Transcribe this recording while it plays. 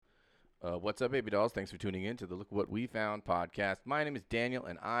What's up, baby dolls? Thanks for tuning in to the Look What We Found podcast. My name is Daniel,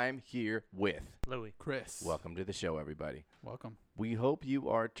 and I'm here with Louis. Chris. Welcome to the show, everybody. Welcome. We hope you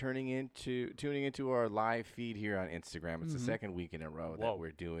are tuning into our live feed here on Instagram. It's the second week in a row that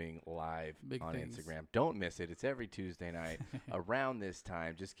we're doing live on Instagram. Don't miss it. It's every Tuesday night around this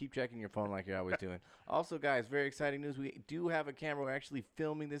time. Just keep checking your phone like you're always doing. Also, guys, very exciting news. We do have a camera. We're actually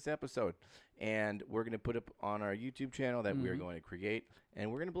filming this episode, and we're going to put up on our YouTube channel that we're going to create,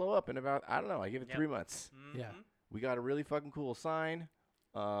 and we're going to blow up in about, I don't know, I give it 3 months. Yeah. We got a really fucking cool sign.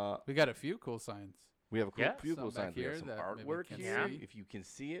 We got a few cool signs. We have a few cool Some signs. We have here some that maybe artwork can here. see. If you can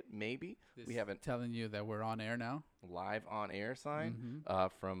see it, maybe. This We have a telling you that we're on air now. live on air sign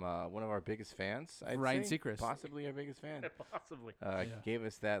from one of our biggest fans. I'd Ryan say. Seacrest. Possibly our biggest fan. Possibly. Gave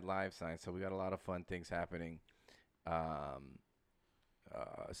us that live sign. So we got a lot of fun things happening.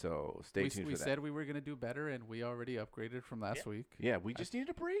 So stay tuned We for that. said we were going to do better, and we already upgraded from last week. Yeah, we just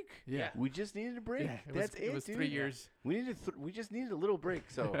needed a break. Yeah. We just needed a break. Yeah, That's it, it was dude. 3 years. We just needed a little break.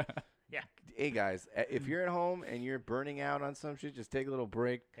 So Yeah. hey guys, if you're at home and you're burning out on some shit, just take a little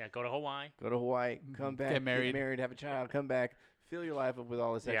break. Yeah. Go to Hawaii. Go to Hawaii, come back, Get married. have a child, come back, fill your life up with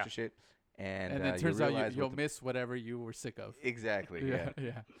all this extra shit, and And it turns out realize you'll what miss whatever you were sick of. exactly. Yeah.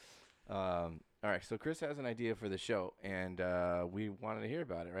 Yeah. All right. So Chris has an idea for the show, and we wanted to hear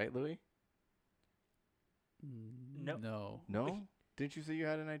about it, right, Louis? No. No. No. Didn't you say you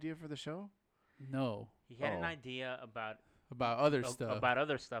had an idea for the show? No. He had an Oh. idea about About other stuff. about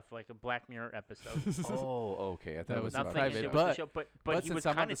other stuff, like a Black Mirror episode. Oh, okay. I thought That it was was about Nothing private, to do the with show. the but- show, but but he since was I'm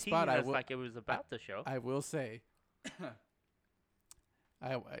on kind the of spot, teasing I us will- like it was about the show. I will say,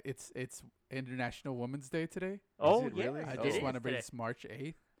 it's International Women's Day today. Oh, it yeah. really? I Oh. just It want to is bring today. it's March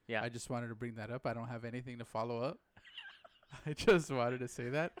 8th. Yeah. I just wanted to bring that up. I don't have anything to follow up. I just wanted to say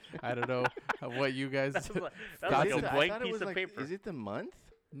that. I don't know what you guys. That was like Thoughts a and- I blank thought it piece was of like, paper. is it the month?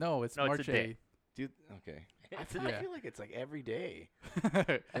 No, it's No, it's March a day. 8th. Dude, okay. I Yeah. feel like it's like every day.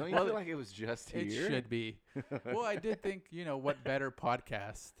 Don't you Well, feel like it was just It here? should be. Well, I did think, what better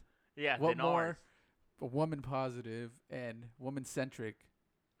podcast? Yeah. What than more ours. woman positive and woman centric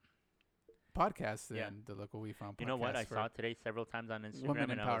podcast than Yeah. the Look What We Found podcast? You know what? I for- saw it today several times on Instagram,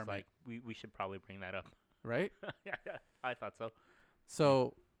 women and I was empowerment. like, we should probably bring that up. Right? Yeah, I thought so.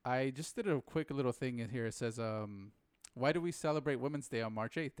 So I just did a quick little thing in here. It says, why do we celebrate Women's Day on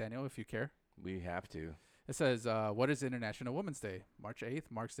March 8th, Daniel, if you care? We have to. It says, what is International Women's Day? March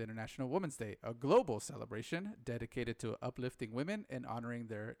 8th marks the International Women's Day, a global celebration dedicated to uplifting women and honoring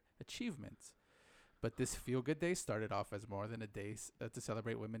their achievements. But this feel-good day started off as more than a day to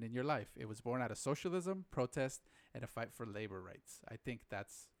celebrate women in your life. It was born out of socialism, protest, and a fight for labor rights. I think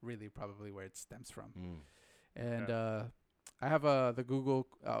that's really probably where it stems from. And I have the Google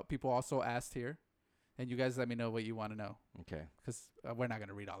people also asked here, and you guys let me know what you want to know, Okay. because we're not going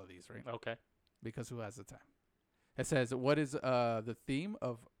to read all of these, right? Okay. Because who has the time? It says, what is the theme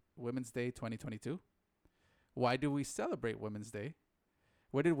of Women's Day 2022? Why do we celebrate Women's Day?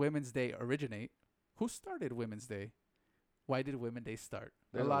 Where did Women's Day originate? Who started Women's Day? Why did Women's Day start?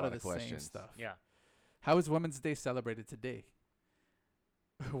 There's a lot of the questions. same stuff. Yeah. How is Women's Day celebrated today?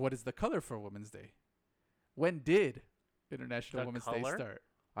 What is the color for Women's Day? When did International The Women's color? Day start?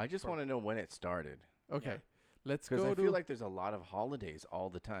 I just want to know when it started. Okay, Yeah. let's Because go I to... feel like there's a lot of holidays all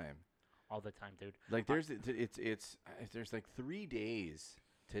the time. All the time, dude. Like there's there's like 3 days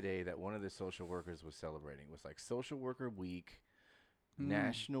today that one of the social workers was celebrating. It was like Social Worker Week,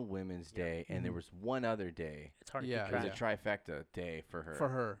 National Women's Day, and there was one other day. It's hard Yeah, to It keep was track. a trifecta day for her. for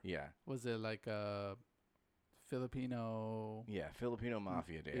her. Yeah. Was it like a Filipino... Yeah, Filipino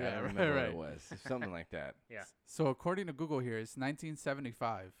Mafia Day. I Yeah, don't remember right. what it was. Something like that. Yeah. So according to Google here, it's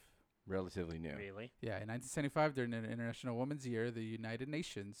 1975. Relatively new. Really? Yeah, in 1975, during the International Women's Year, the United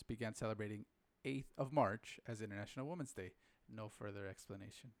Nations began celebrating 8th of March as International Women's Day. No further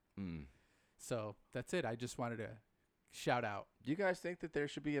explanation. Mm. So that's it. I just wanted to shout out. Do you guys think that there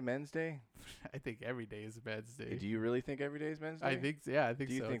should be a Men's Day? I think every day is Men's Day. Do you really think every day is Men's Day? I think Do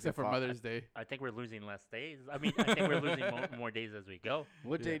you so. think Except the for fa- Mother's Day. I think we're losing less days. I mean, I think we're losing more days as we go.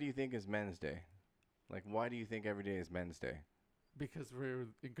 What day Yeah. do you think is Men's Day? Like, why do you think every day is Men's Day? Because we're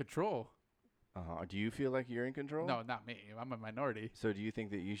in control. Uh-huh. Do you feel like you're in control? No, not me. I'm a minority. So do you think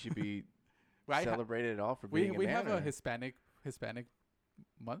that you should be Well, I ha- celebrated at all for we being a we man? have or- a Hispanic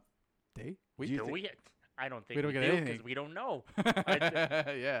month day. We Do you Do think- we? I don't think We don't we get do anything. because we don't know.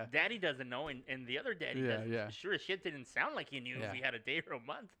 yeah. Daddy doesn't know, and the other daddy Yeah, doesn't. yeah. Sure as shit didn't sound like he knew Yeah. if we had a day or a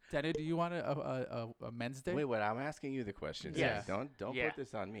month. Daniel, do you want a Men's Day? Wait, what? I'm asking you the question. Yes. Don't Yeah. put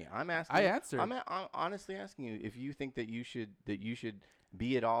this on me. I'm asking. I answered. I'm honestly asking you if you think that you should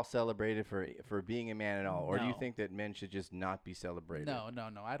be at all celebrated for being a man at all, or do you No. think that men should just not be celebrated? No,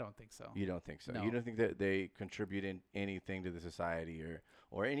 I don't think so. You don't think so? No. You don't think that they contribute in anything to the society,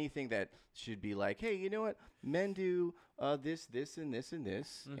 or anything that should be like, hey, you know what? Men do this, and this, and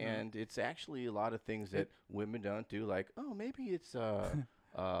this, and it's actually a lot of things that women don't do. Like, oh, maybe it's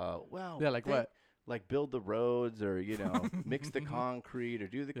well, Yeah, like what? Like build the roads, or mix the concrete, or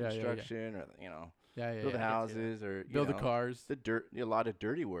do the Yeah, yeah, yeah. construction, or Yeah, build the yeah. houses, or Build the cars. the dirt, a lot of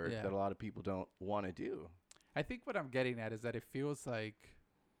dirty work Yeah. that a lot of people don't want to do. I think what I'm getting at is that it feels like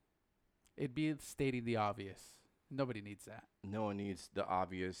it'd be stating the obvious. Nobody needs that No one needs the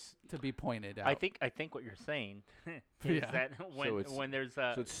obvious. to be pointed out. I think what you're saying is Yeah. that when there's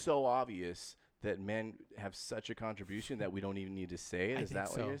a So it's so obvious that men have such a contribution that we don't even need to say it. I Is think that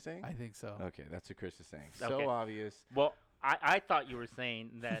so. what you're saying? I think so. Okay, that's what Chris is saying. Okay. So obvious. well, I thought you were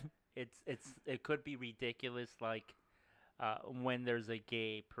saying that it could be ridiculous, like when there's a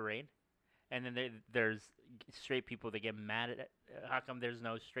gay parade, and then there's straight people that get mad at it. How come there's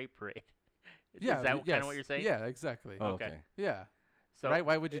no straight parade? Yeah, is that yes. kind of what you're saying? Yeah, exactly. Oh, Okay. okay. Yeah. So Right?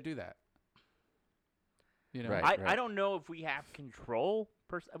 Why would you do that? You know? Right. I don't know if we have control.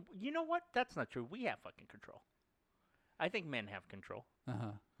 You know what? That's not true. We have fucking control. I think men have control.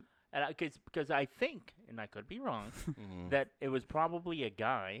 Uh-huh. And because I think, and I could be wrong, Mhm. that it was probably a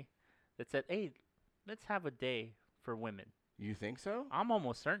guy that said, "Hey, let's have a day for women." You think so? I'm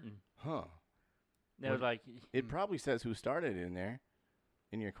almost certain. Huh. They were What- like, It probably says who started in there,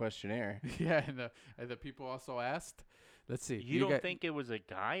 in your questionnaire. Yeah, and the people also asked. Let's see. you don't got- think it was a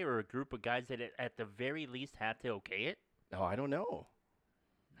guy or a group of guys that at the very least had to okay it? Oh, I don't know.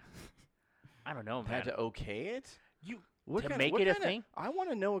 I don't know, man. Had to okay it? You What to kind make what it a kinda- thing? I want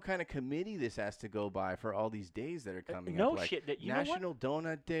to know what kind of committee this has to go by for all these days that are coming no up. Like shit, that- you know what? National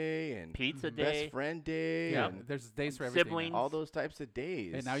Donut Day and Pizza Best Day. Friend Day Yeah, and there's days for everything. now. siblings. all those types of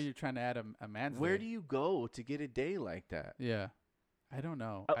days. And now you're trying to add a man's Where day. do you go to get a day like that? Yeah. I don't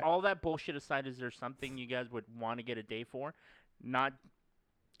know. All that bullshit aside, is there something you guys would want to get a day for? Not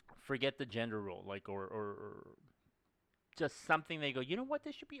forget the gender role, like or just something they go, you know what?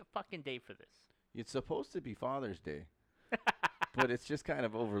 There should be a fucking day for this. It's supposed to be Father's Day, but it's just kind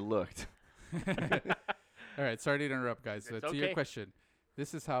of overlooked. All right, sorry to interrupt, guys. So It's to your okay. question,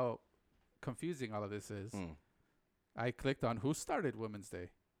 this is how confusing all of this is. Mm. I clicked on who started Women's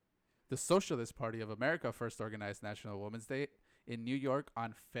Day. The Socialist Party of America first organized National Women's Day in New York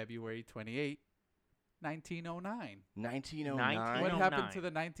on February 28, 1909. 1909. What happened 1909. to the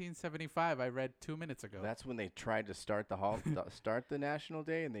 1975 I read 2 minutes ago? That's when they tried to start start the National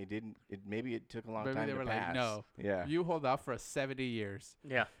Day, and they didn't. Maybe it took a long Maybe time they to were pass. like, no. Yeah. You hold out for 70 years.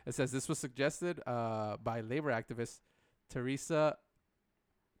 Yeah. It says this was suggested by labor activist Teresa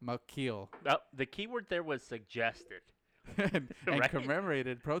McKeel The keyword there was suggested. and Right.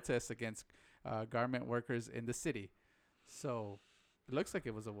 commemorated protests against garment workers in the city. So it looks like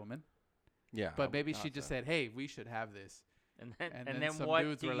it was a woman, Yeah. but I maybe thought she just so. said, "Hey, we should have this." And And then then some what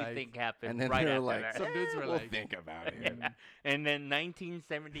dudes do were you like- think happened And then right they were after like, that? Some dudes were we'll like- think about it. Yeah. And then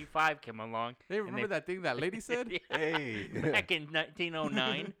 1975 came along. Hey, and remember that thing that lady said? Hey. Back in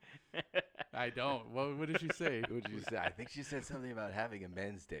 1909. I don't. What did she say? What did you say? I think she said something about having a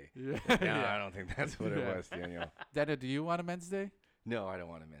men's day. Yeah. No, I don't think that's what it Yeah. was, Daniel. Daniel, do you want a men's day? No, I don't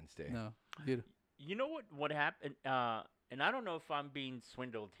want a men's day. No. You You know what happened? And I don't know if I'm being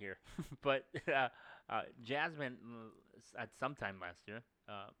swindled here, but Jasmine, at some time last year,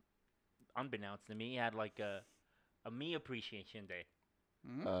 unbeknownst to me, had like a me appreciation day.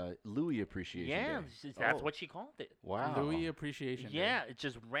 Louis Appreciation Yeah, Day. that's Oh. what she called it. Wow. Louis Appreciation Day. Yeah, it's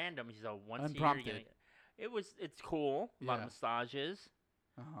just random. She's a once a year. Unprompted. It's cool. A lot of Yeah. massages,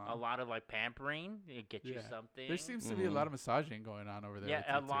 Uh-huh. a lot of like pampering. It get you Yeah. something. There seems to be a lot of massaging going on over there.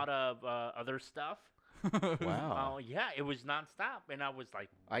 yeah, a lot of other stuff. Wow. Oh yeah, it was nonstop, and I was like,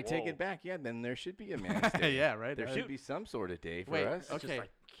 I take whoa. it back. Yeah, then there should be a man's day. yeah, right. There right. should be some sort of day for Wait, us. It's okay. just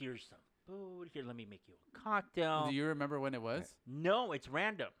like, here's some food. Here, let me make you a cocktail. Do you remember when it was? No, it's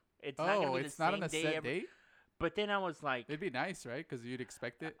random. It's not gonna Oh, be it's the not same on a day set every- date? But then I was like, It'd be nice, right? Because you'd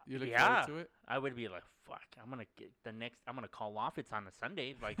expect it. You look Yeah. forward to it. I would be like, fuck, I'm gonna call off. It's on a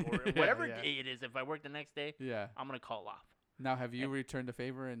Sunday, like or Yeah, whatever yeah. day it is. If I work the next day, Yeah. I'm gonna call off. Now, have you returned a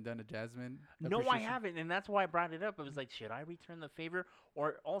favor and done a Jasmine? No, I appreciation? haven't, and that's why I brought it up. I was like, should I return the favor,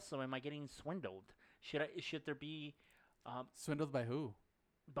 or also am I getting swindled? Should there be Swindled by who?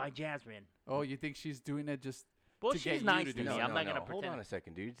 by Jasmine? Oh, you think she's doing it just? Well, To get she's you nice to to do me. it. I'm not gonna Hold pretend. on a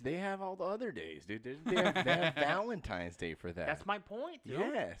second, dudes. They have all the other days, dude. They have Valentine's Day for that. That's my point, dude.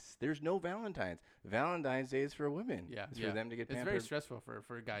 Yes, there's no Valentine's. Valentine's Day is for women. Yeah. it's yeah. for them to get It's very pampered stressful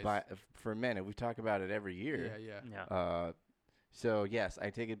for guys. for men. And we talk about it every year. yeah, yeah. Yeah. So yes, I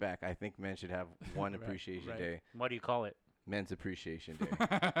take it back. I think men should have one Right, appreciation right. day. What do you call it? Men's Appreciation Day.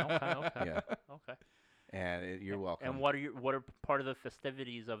 Okay. Yeah, Okay. and you're welcome. And what are part of the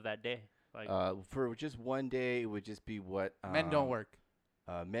festivities of that day? Like For just one day, it would just be what Men don't work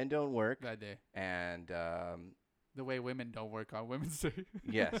Men don't work, that day. and The way women don't work on Women's Day.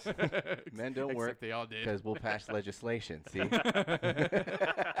 yes, men don't work Except they all did. because we'll pass legislation. See,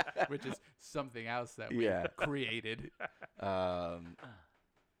 Which is something else that we Yeah. created.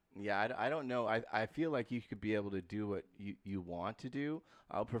 Yeah, I don't know. I feel like you could be able to do what you want to do.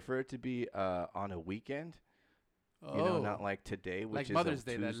 I'll prefer it to be on a weekend. You know, not like today, which like is Mother's a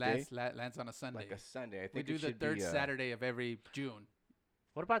Day Tuesday, that lands on a Sunday. like a Sunday. I We think do it the should third be, Saturday of every June,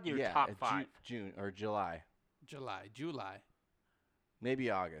 what about your yeah, top 5? June or July, July.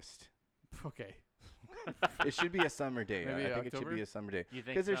 maybe August. Okay. It should be a summer day. Maybe I think it should October? be a summer day You think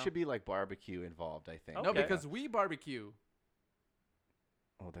because there so? should be like barbecue involved. I think. No, Okay. because we barbecue.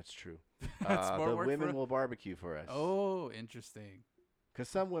 Oh, that's true. That's more The work for women us. will barbecue for us. Oh, interesting. Because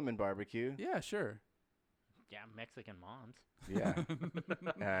some women barbecue. Yeah, sure. Yeah, Mexican moms. Yeah.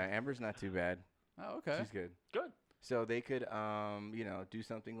 Amber's not too bad. Oh, okay. She's good. Good. So they could, do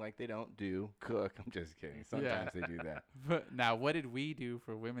something like they don't do, cook. I'm just kidding. Sometimes they do that. But now, what did we do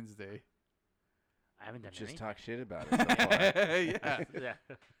for Women's Day? I haven't done Just anything. talk shit about it so far. Yeah.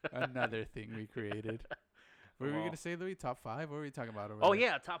 Yeah. Another thing we created. What were we Well- gonna say, Louis? Top 5? What were we talking about over Oh there?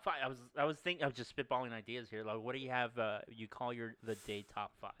 yeah, top 5. I was thinking. I was just spitballing ideas here. Like, what do you have? You call the day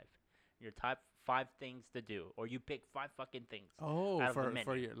top 5. Your top 5 things to do, or you pick 5 fucking things. Oh, out of the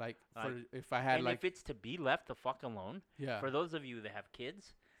for menu. your Like, if I had And like if it's to be left the fuck alone, yeah. for those of you that have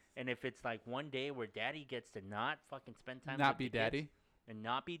kids, and if it's like one day where daddy gets to not fucking spend time not with be the kids daddy. and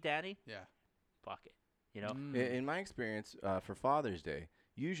not be daddy, Yeah. fuck it. You know? Mm. In my experience, for Father's Day,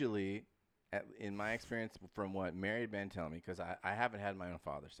 usually, in my experience from what married men tell me, because I haven't had my own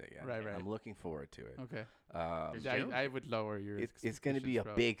Father's Day yet. Right, right. I'm looking forward to it. Okay. Is June? I would lower your. It's going to be a expectations,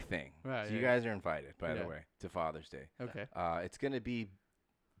 bro. big thing. Right, So you yeah. guys are invited, by Yeah. the way, to Father's Day. Okay. It's going to be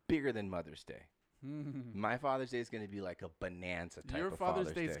bigger than Mother's Day. Mm. My Father's Day is going to be like a bonanza type Your of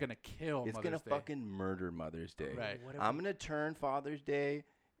Father's Day is Day. gonna kill It's Mother's going to Day. fucking murder Mother's Day. Right. What if I'm we- going to turn Father's Day,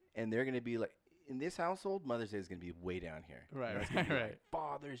 and they're going to be like, in this household, Mother's Day is going to be way down here. Right, You know, it's gonna be right, like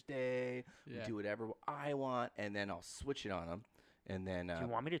Father's Day, Yeah. do whatever I want, and then I'll switch it on them. And then, do you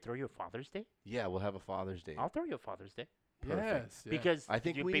want me to throw you a Father's Day? yeah, we'll have a Father's Day. I'll throw you a Father's Day Perfect. Yes. Yeah. because I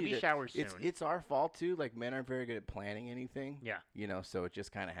think your we baby need to- shower soon. It's our fault too. Like men aren't very good at planning anything. Yeah. You know, so it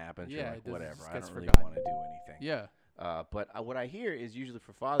just kind of happens. You're Yeah, like, it does- whatever. just I gets don't really forgotten. want to do anything. Yeah. But what I hear is usually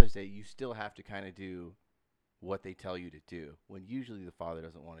for Father's Day, you still have to kind of do what they tell you to do. When usually the father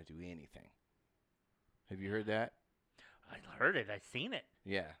doesn't want to do anything. Have you heard that? I heard it. I seen it.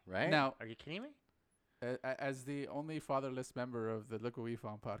 Yeah. Right. Now, Are you kidding me? as the only fatherless member of the Look What We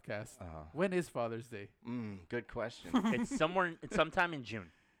Found podcast, Uh, when is Father's Day? good question. It's sometime in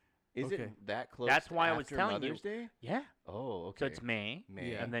June. Is Okay. it that close? That's why I was after telling you. Mother's Day? Yeah. Oh, okay. So it's May,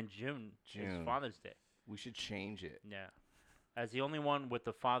 May. Yeah. and then June June. is Father's Day. We should change it. Yeah. As the only one with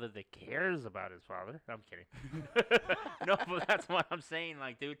the father that cares about his father. I'm kidding. No, but that's what I'm saying.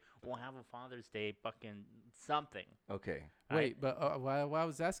 Like, dude, we'll have a Father's Day fucking something. Okay. Wait, but what I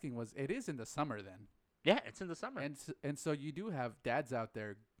was asking was, it is in the summer then, Yeah, it's in the summer. and so you do have dads out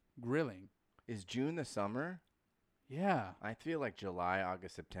there grilling. Is June the summer? Yeah. I feel like July,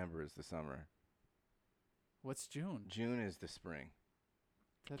 August, September is the summer. What's June? June is the spring.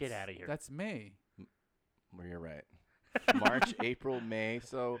 Get outta here. That's May. Well, you're right. March, April, May.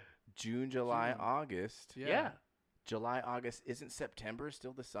 So June, July, June. August. yeah. July, August. Isn't September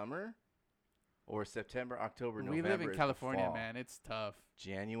still the summer? Or September, October, We November live in is the California, fall. man. It's tough.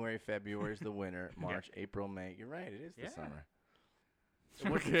 January, February is the winter. March, April, May. You're right. It is the Yeah. summer.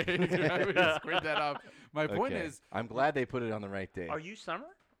 Okay. We just squared that off. My point Okay. is, I'm glad they put it on the right day. Are you summer?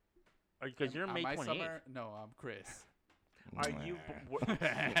 Because you're am May I 28th. summer? No, I'm Chris. Are you?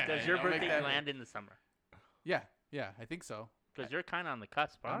 Does your Don't make birthday that- land in the summer? Yeah, I think so. Because you're kind of on the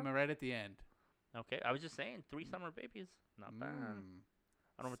cusp, huh? I'm right at the end. Okay, I was just saying, 3 summer babies, not bad. I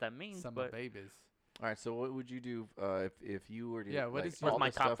don't know what that means, Summer but babies. All right. So what would you do if you were to Yeah, what like, is your- all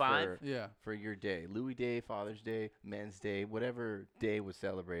What's the my top stuff 5? Yeah. for your day? Louis Day, Father's Day, Men's Day, whatever day was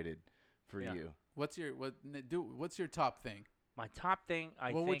celebrated for Yeah. you. What's your top thing? my top thing,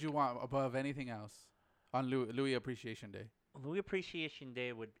 I what think would you want above anything else on Louis Appreciation Day? Louis Appreciation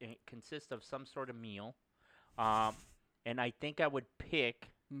Day would consist of some sort of meal, and I think I would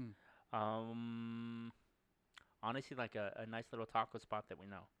pick, honestly, like a nice little taco spot that we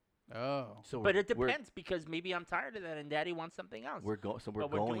know. Oh. So But it depends because maybe I'm tired of that and Daddy wants something else. We're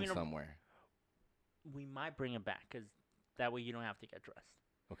But going doing a- somewhere. We might bring it back because That way you don't have to get dressed.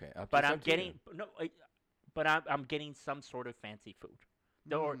 Okay. But I'm getting I'm getting some sort of fancy food,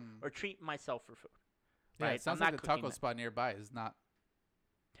 or treat myself for food. Yeah, right? it sounds I'm like not the taco cooking spot nearby is not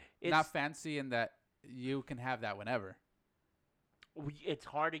It's fancy in that you can have that whenever. it's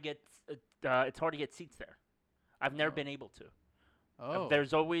hard to get seats there. I've never been able to. Oh,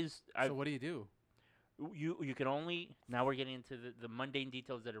 There's always so what do you do? you can only, now we're getting into the mundane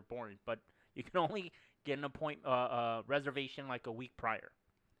details that are boring, but you can only get an reservation like a week prior,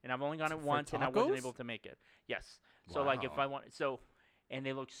 and I've only gone it For once and I wasn't tacos? able to make it. Yes, so like if Wow. I want and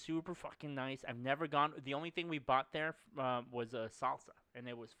they look super fucking nice. I've never gone. The only thing we bought there was a salsa, and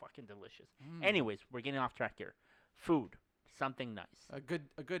it was fucking delicious. Anyways, we're getting off track here. Food, something nice, A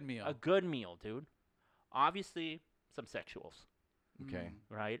good meal. a good meal, dude. Obviously, some sexuals, Okay.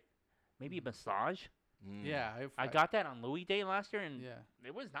 right? Maybe a massage. Mm. Yeah, I got that on Louis Day last year, and Yeah,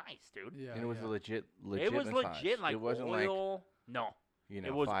 it was nice, dude. yeah. And it was yeah. a legit It was massage. legit, like it wasn't oil. No, like, you know,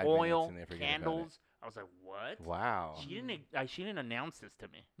 it was 5 oil, minutes and they forget about it. candles. I was like, what? Wow. She didn't announce this to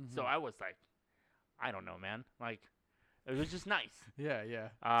me, so I was like, I don't know, man. Like, it was just nice. Yeah,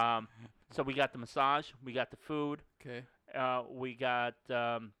 yeah. So we got the massage, we got the food, Okay. we got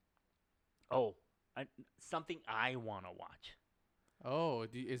something I want to watch. Oh,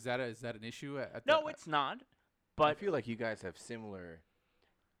 is that an issue at No, the, it's not. I But feel like you guys have similar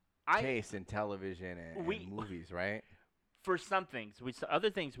I taste in television and movies, right? for some things, other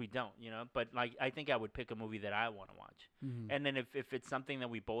things we don't, you know. But like, I think I would pick a movie that I want to watch, and then if it's something that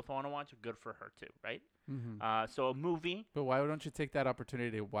we both want to watch, good for her too, right? So a movie, But why don't you take that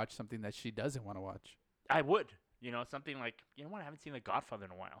opportunity to watch something that she doesn't want to watch? I would. You know, something like, you know what, I haven't seen The Godfather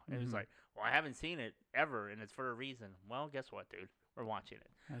in a while. And it was like, well, I haven't seen it ever, and it's for a reason. Well, guess what, dude? We're watching it.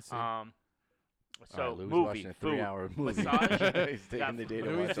 I see. So, All right, Louis movie, watching a food, 3-hour movie. massage. He's taking the day to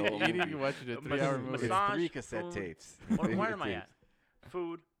Louis watch the whole eating, movie. watching a Mas- 3-hour movie. It's massage, 3 cassette food. tapes. Where am I Tapes. at?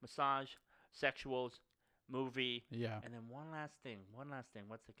 Food, massage, sexuals, movie, Yeah. and then one last thing.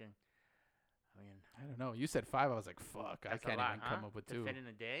 What's the thing? I mean, I don't know. You said 5. I was like, fuck. I that's a can't lot, even huh? come up with to 2. fit in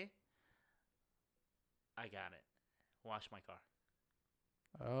a day. I got it. Wash my car.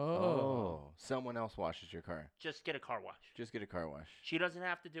 Oh. Someone else washes your car. Just get a car wash. Just get a car wash. She doesn't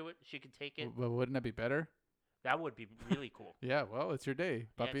have to do it. She can take it. But wouldn't that be better? That would be really cool. Yeah. Well, it's your day,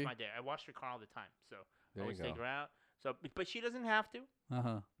 Yeah, puppy. it's my day. I wash her car all the time, so I There you always take go. her out. So, but she doesn't have to.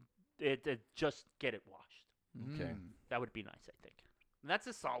 Uh-huh. Just get it washed. Okay. That would be nice, I think. And that's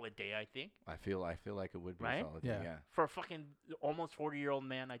a solid day, I think, I feel like it would be Right? a solid Yeah. thing, yeah. for a fucking almost 40-year-old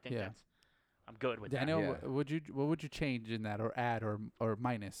man. I think Yeah. I'm good with Daniel, Yeah. what would you change in that, or add, or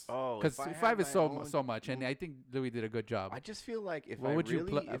minus? Oh, Because if I 5 had is my own so much, and I think Louis did a good job. I just feel like if What I would you really,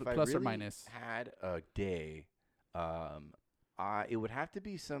 pl- if I plus or really minus? had a day, it would have to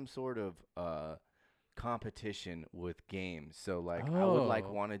be some sort of competition with games. So like I would like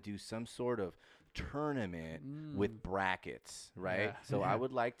Oh. want to do some sort of tournament with brackets, right? Yeah. So Yeah. I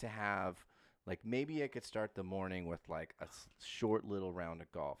would like to have like maybe I could start the morning with like a short little round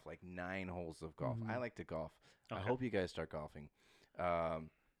of golf, like 9 holes of golf. I like to golf. I Okay. hope you guys start golfing.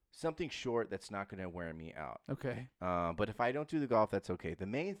 Something short that's not going to wear me out. Okay. But if I don't do the golf, that's okay. The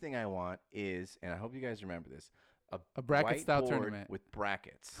main thing I want is, and I hope you guys remember this, A bracket-style whiteboard tournament. with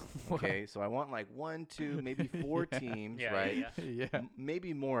brackets. What? Okay, so I want like 1, 2, maybe 4 teams, Yeah, right? yeah. Yeah.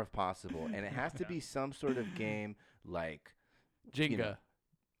 Maybe more if possible, and it has to be some sort of game like Jenga. know,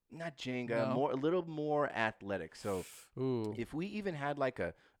 not Jenga, No. a little more athletic. So Ooh. if we even had like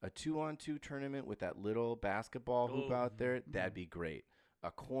a 2-on-2 tournament with that little basketball hoop Ooh. out there, that'd be great.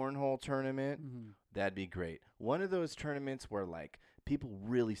 A cornhole tournament, that'd be great. One of those tournaments where like people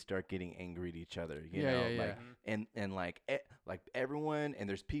really start getting angry at each other, you Yeah, know, yeah, like yeah. and like everyone, and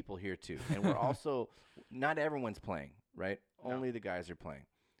there's people here too, and we're also not everyone's playing, right? No. Only the guys are playing.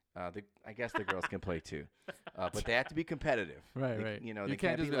 I guess the girls can play too, but they have to be competitive. Right, They- right. You know, You they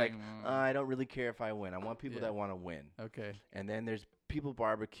can't can't just be be like, like, I don't really care if I win. I want people Yeah. that want to win. Okay. And then there's people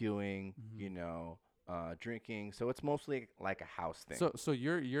barbecuing, you know, drinking. So it's mostly like a house thing. So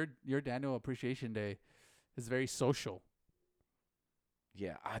your Daniel Appreciation Day is very social.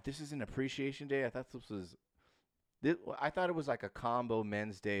 Yeah, this is an appreciation day. I thought this was. I thought it was like a combo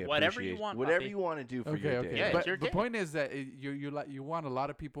men's day. Whatever you appreciation- want, whatever puppy. you want to do for Okay, your okay. day. Yeah, right? But it's your the day. point is that you want a lot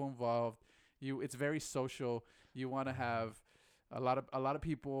of people involved. It's very social. You want to have a lot of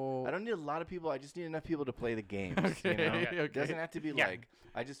people. I don't need a lot of people. I just need enough people to play the games. Okay, You know? okay. It doesn't have to be Yeah. like.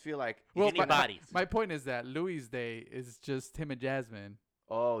 I just feel like. You need bodies. My point is that Louis' day is just him and Jasmine.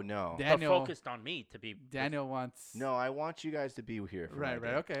 Oh no. But Daniel focused on me to be. Daniel wants. No, I want you guys to be here. For Right, my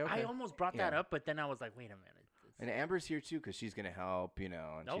right. day. Okay, okay. I almost brought that Yeah. up, but then I was like, wait a minute. And Amber's here too because she's gonna help, and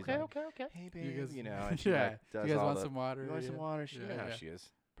she's like, okay. hey babe, You guys- and she does you guys all want the, some water? You want some water? She, Yeah, yeah. she is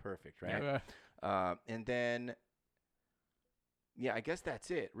perfect, right? And then, I guess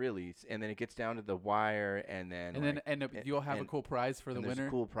that's it, really. And then it gets down to the wire, and then you'll have a cool prize for the and there's winner.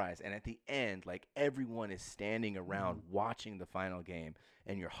 a cool prize. And at the end, like everyone is standing around watching the final game,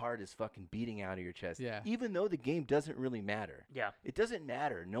 and your heart is fucking beating out of your chest. Yeah. Even though the game doesn't really matter. Yeah. It doesn't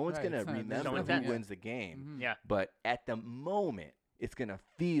matter. No one's Right, gonna it's not- remember no who intense. wins the game. Mhm. Yeah. But at the moment, it's gonna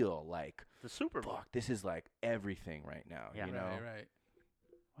feel like, The Super Bowl. fuck, this is like everything right now. Yeah. You know. Right.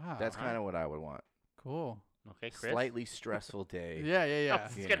 Wow. That's kind of what I would want. cool. Okay, Chris. Slightly stressful day. Yeah. I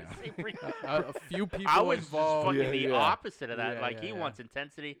was You gonna know. say pretty- A few people I was involved. fucking Yeah, the yeah. opposite of that. Yeah, like yeah, he yeah. wants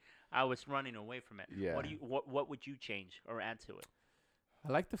intensity. I was running away from it. Yeah. What would you change or add to it?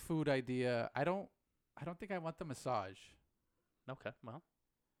 I like the food idea. I don't think I want the massage. Okay, well,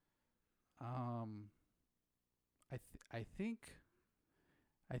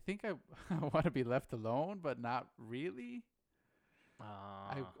 I think I want to be left alone, but not really.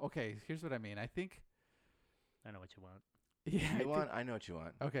 Okay, here's what I mean. I think I know what you want. yeah. I know what you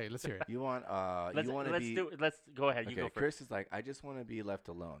want. Okay, let's hear it. You want Let's you want to let's be do. Let's go ahead. You okay, go first. Chris is like, I just want to be left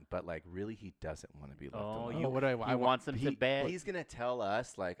alone, but like really he doesn't want to be left alone. Oh, what do I want? He wants them to bed. He's gonna tell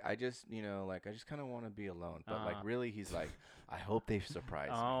us like I just kind of want to be alone, but like really he's like I hope they surprise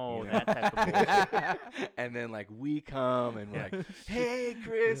Oh, me. You know? that type of bullshit. And then like we come and we're like, hey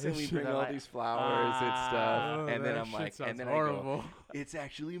Chris, and we bring all these flowers and stuff, and then I'm like, and then horrible. I go, it's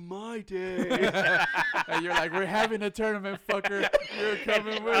actually my day. And you're like, we're having a tournament, fucker. You're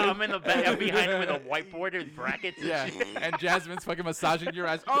coming with. I'm in the back. I'm behind him with a whiteboard and brackets. And Yeah, shit. and Jasmine's fucking massaging your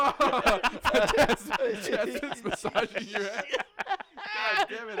ass. Oh, Jasmine's massaging your ass. God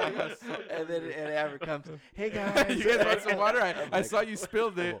damn it! I got so And then Amber comes, hey guys, you guys want some water? I like, saw you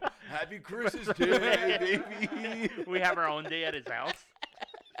spilled it. oh, happy Christmas Day, baby. We have our own day at his house.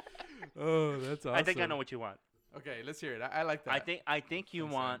 Oh, that's awesome. I think I know what you want. Okay, let's hear it. I like that. I think you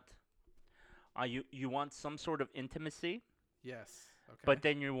Consent. want. You want some sort of intimacy, Yes. Okay. but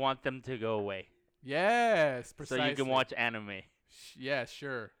then you want them to go away, yes, precisely. so you can watch anime. Yeah,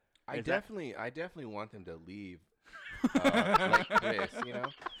 sure. I Is that- definitely want them to leave. Like Chris,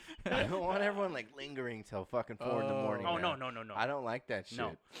 I don't want everyone like lingering till fucking 4 in the morning. Oh man. no. I don't like that shit.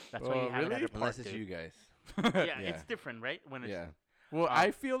 No, that's why you have it really? at a park, Unless it's dude. you guys. Yeah, Yeah. it's different, right? When it's Yeah. Well,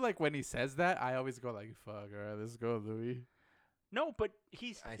 I feel like when he says that, I always go like, "Fuck, all right, let's go, Louis." no, but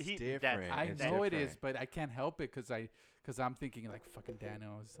he's It's he, different. That, I It's know it is, different. but I can't help it because I'm thinking like fucking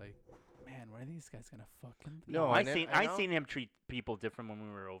Daniel is like, man, when are these guys gonna fucking? No, I I seen know- I seen him treat people different when we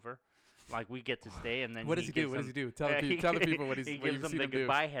were over. Like we get to stay, and then What does he do? gives What does he them- do? Tell the people, tell the people what he's he what gives you've them seen the him do.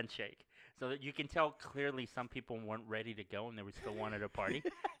 goodbye handshake, so that you can tell clearly some people weren't ready to go and they were still wanted to party,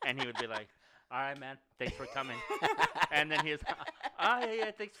 and he would be like, "All right, man, thanks for coming," and then he was,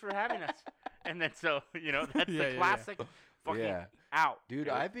 yeah, thanks for having us," and then so that's Yeah, the yeah, yeah. classic fucking Yeah. out, Dude,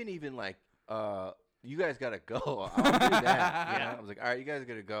 I've been even like, you guys gotta go. I'll do that. Yeah. I was like, all right, you guys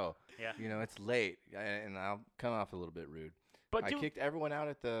gotta go. Yeah. It's late, and I'll come off a little bit rude. But I dude, kicked everyone out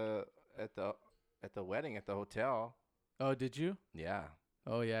at the wedding at the hotel. Oh, did you? Yeah.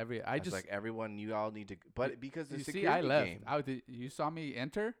 Oh yeah, I I was just like, everyone, you all need to, but because the you security see, I left. game. You saw me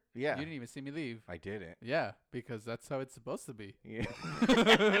enter. Yeah. You didn't even see me leave. I didn't. Yeah, because that's how it's supposed to be. Yeah. You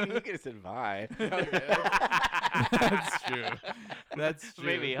could have said bye. Okay, that's true. That's true.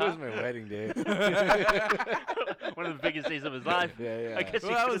 Maybe, It huh? was my wedding day. one of the biggest days of his life. Yeah. I guess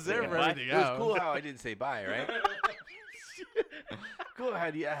Well, you I could've was there said for bye. everything It was else. cool how I didn't say bye, right? Cool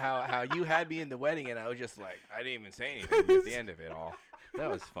how you had me in the wedding and I was just like, I didn't even say anything at the end of it all. That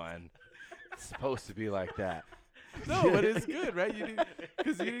was fun. It's supposed to be like that. No, but it's good, right? You didn't,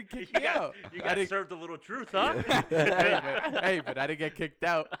 because you didn't kick me out. You I got didn't- served a little truth, huh? hey, but I didn't get kicked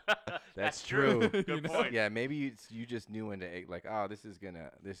out. That's true. Good You know? point. Yeah, maybe you just knew when to like, oh, this is Yeah,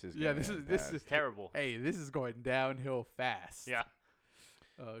 gonna this is end this bad. is Terrible. Hey, this is going downhill fast. Yeah.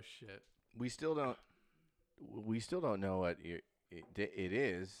 Oh shit. We still don't know what it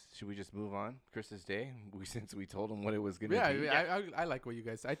is. Should we just move on? Chris's day, since we told him what it was gonna Yeah, be. I like what you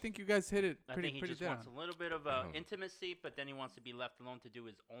guys. I think you guys hit it I pretty think he pretty just down. wants a little bit of intimacy, but then he wants to be left alone to do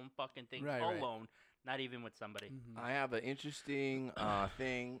his own fucking thing Right, right. alone, not even with somebody. Mhm. I have an interesting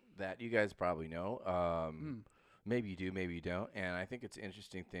thing that you guys probably know. Maybe you do, maybe you don't. And I think it's an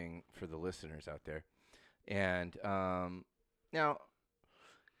interesting thing for the listeners out there. And now,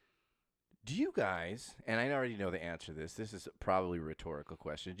 do you guys, and I already know the answer to this, this is probably a rhetorical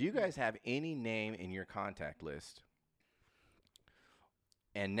question. Do you guys have any name in your contact list?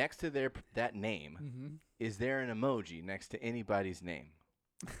 And next to that name, Mhm. is there an emoji next to anybody's name?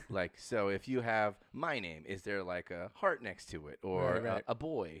 Like, so if you have my name, is there like a heart next to it, or Right. a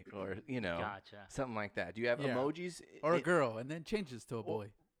boy, or Gotcha. something like that? Do you have Yeah. emojis? Or a girl, and then changes to a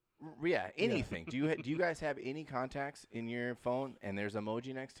boy. Yeah, anything. Do you guys have any contacts in your phone and there's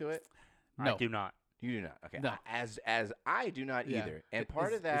emoji next to it? No. I do not. You do not. Okay. No. As I do not either. And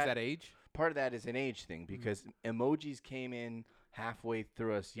part is, of that is that age. part of that is an age thing because emojis came in halfway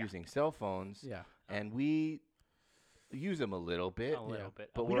through us using cell phones, Yeah. and we use them a little bit. A little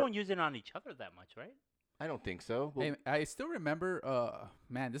bit. But we don't use it on each other that much, right? I don't think so. Well, Hey, I still remember.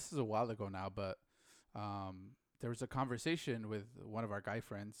 Man, this is a while ago now, but there was a conversation with one of our guy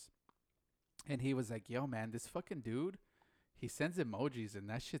friends, and he was like, "Yo, man, this fucking dude, he sends emojis, and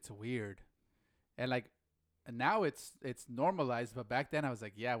that shit's weird." And like, now it's normalized, but back then I was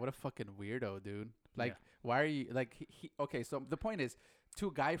like, "Yeah, what a fucking weirdo, dude." Like, why are you like? Okay, so the point is,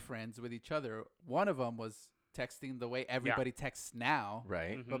 two guy friends with each other. One of them was texting the way everybody texts now,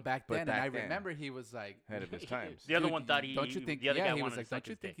 right. but back But then, back and I then, remember he was like, ahead of his times. The other "Dude, one thought he. don't you think? The other yeah, guy he wanted was like, to suck don't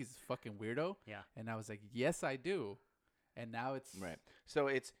you his think dick. he's a fucking weirdo? Yeah. And I was like, yes, I do. And now it's Right. So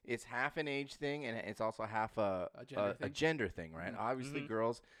it's half an age thing, and it's also half a gender thing, right? Obviously,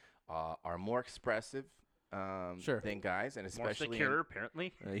 girls are more expressive Sure. than guys, and especially more secure,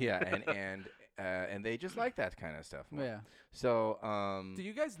 apparently. and they just like that kind of stuff more. Yeah. So Do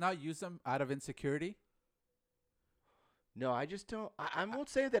you guys not use them out of insecurity? no, I just don't. I won't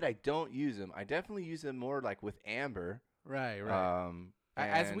say that I don't use them. I definitely use them more like with Amber. Right.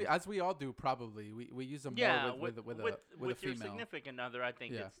 As we all do, probably we use them more with a your female. significant other. I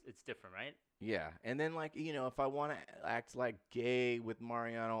think Yeah. it's different, right? Yeah, and then like if I want to act like gay with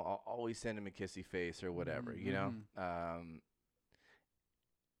Mariano, I'll always send him a kissy face or whatever,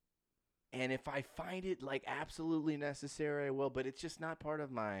 And if I find it like absolutely necessary, I will. But it's just not part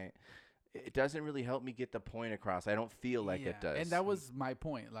of my. It doesn't really help me get the point across. I don't feel like it does. And that was my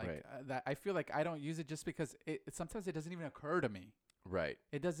point. Like Right. that, I feel like I don't use it just because sometimes it doesn't even occur to me. Right.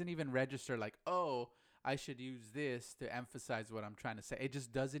 It doesn't even register like, oh, I should use this to emphasize what I'm trying to say. It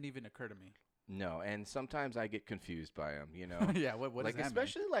just doesn't even occur to me. No, and sometimes I get confused by them. Yeah. What like does that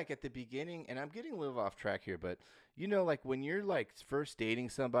especially like at the beginning, and I'm getting a little off track here, but like when you're like first dating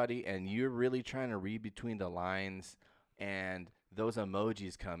somebody and you're really trying to read between the lines, and those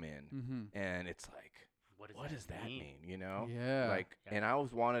emojis come in, and it's like, what does that mean? Yeah. Like, and I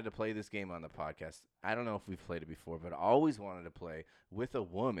always wanted to play this game on the podcast. I don't know if we've played it before, but I always wanted to play with a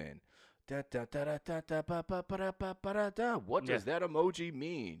woman. What does that emoji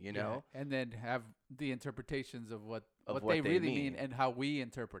mean? And then have the interpretations of what Of they really mean and how we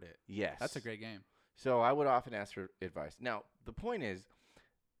interpret it. Yes, That's a great game. So I would often ask for advice. Now the point is,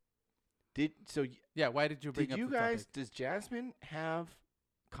 why did you bring did up you the guys? topic? Does Jasmine have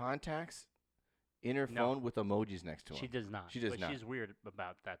contacts in her No. phone with emojis next to them? She does not. She does but not. She's weird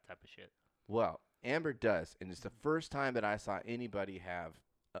about that type of shit. Well, Amber does, and it's the first time that I saw anybody have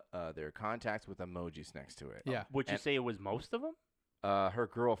their contacts with emojis next to it. Yeah. Would you And- say it was most of them? Her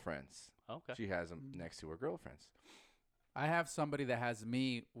girlfriends. Okay. She has them next to her girlfriends. I have somebody that has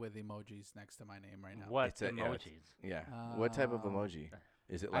me with emojis next to my name right now. What It's a- yeah, emojis? Yeah. What type of emoji?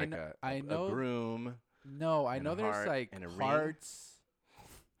 Is it like I a know- groom? No, I And know a there's heart like and a ring? hearts.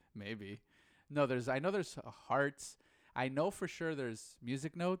 Maybe. No, I know there's hearts. I know for sure there's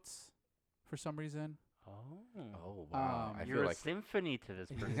music notes for some reason. Oh wow! I You're feel a like symphony to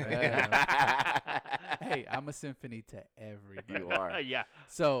this person. Hey, I'm a symphony to everybody. you are. Yeah.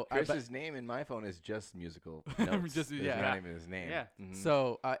 So Chris's name in my phone is just musical notes. Just- It's yeah. not even his name. Yeah. Mhm.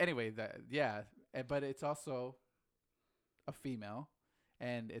 So anyway, but it's also a female,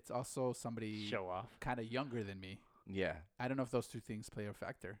 and it's also somebody Show off. kind of younger than me. Yeah. I don't know if those two things play a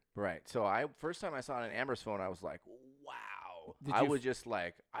factor. Right. So first time I saw it on Amber's phone, I was like, wow. Did I you was just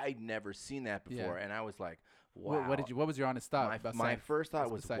like, I'd never seen that before, and I was like, wow. What was your honest thought? My first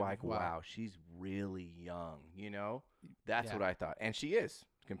thought was beside- like, wow. wow, she's really young. That's Yeah. what I thought, and she is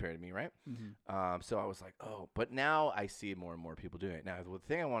compared to me, right? Mhm. So I was like, oh, but now I see more and more people doing it. Now, the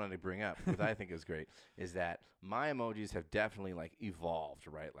thing I wanted to bring up, that I think is great, is that my emojis have definitely like evolved,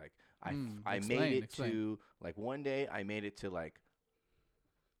 right? Like I made it to like one day I made it to like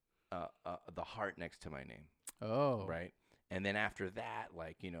the heart next to my name, Oh. right? And then after that,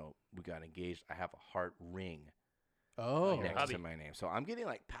 like we got engaged. I have a heart ring Oh. your next hubby. to my name, so I'm getting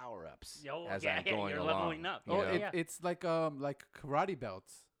like power ups Yo, as yeah, I'm going you're along. leveling up. you Oh, know? it's like karate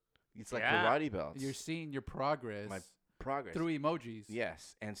belts. It's like Yeah. karate belts. You're seeing your progress My progress through emojis.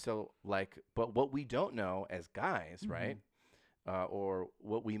 Yes, and so but what we don't know as guys, right? Or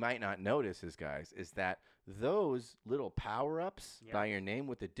what we might not notice as guys is that those little power ups Yeah. by your name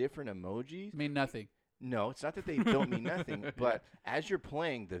with the different emojis Mean nothing. No, it's not that they don't mean nothing, but as you're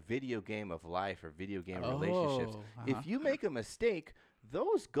playing the video game of life or video game relationships, if you make a mistake,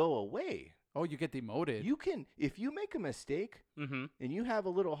 those go away. Oh, you get demoted. You can, if you make a mistake and you have a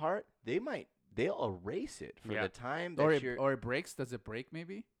little heart, they'll erase it for the time that or it breaks. Does it break?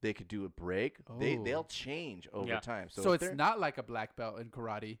 Maybe they could do a break. They'll change over time. So it's not like a black belt in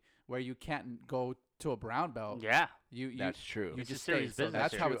karate where you can't go to a brown belt. Yeah, that's true. You just serious business.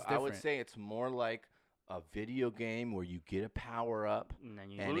 That's how it's different. I would say it's more like a video game where you get a power up and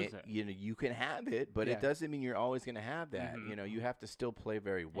then you lose it. You can have it, but it doesn't mean you're always going to have that. You have to still play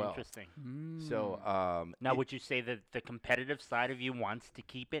very well. Interesting. So now, would you say that the competitive side of you wants to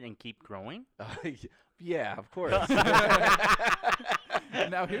keep it and keep growing? Yeah, of course.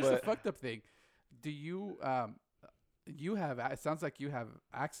 Now here's the fucked up thing. Do you you have? It sounds like you have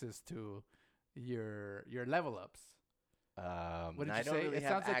access to your level ups. What did you I don't say? really It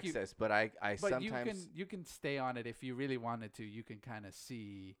have sounds like access, but I but sometimes you can stay on it if you really wanted to. You can kind of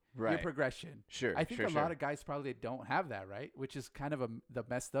see your Right. progression. Sure. I think sure, a sure. lot of guys probably don't have that, right? Which is kind of the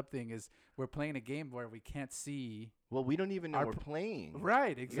messed up thing is we're playing a game where we can't see. Well, we don't even know our we're playing.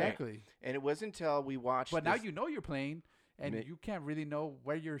 Right, exactly. And it wasn't until we watched. But now this- you know you're playing, and you can't really know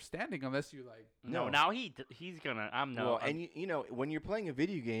where you're standing unless you like. No, now he's gonna. Well, and you know when you're playing a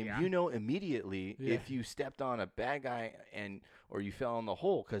video game, you know immediately if you stepped on a bad guy or you fell in the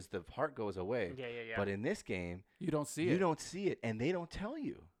hole because the heart goes away. Yeah. But in this game, you don't see it. You don't see it, and they don't tell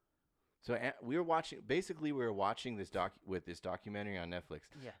you. So we were watching. Basically, we were watching this documentary on Netflix,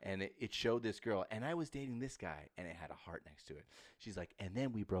 and it showed this girl, and I was dating this guy, and it had a heart next to it. She's like, and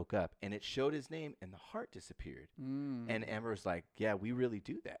then we broke up, and it showed his name, and the heart disappeared. And Amber was like, "Yeah, we really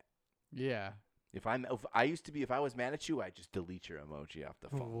do that." Yeah. If I used to be, if I was mad at you, I'd just delete your emoji off the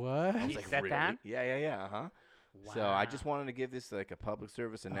phone. What? I was You like, said really? that? Yeah. Wow. So I just wanted to give this like a public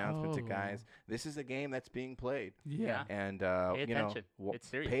service announcement to guys. This is a game that's being played. Yeah. And Pay attention. It's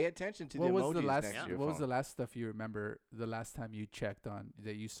serious. Pay attention to What the was emojis the last? next to your What was phone. the last stuff you remember? The last time you checked on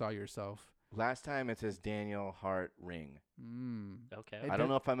that you saw yourself. Last time it says Daniel Hart ring. Okay. I don't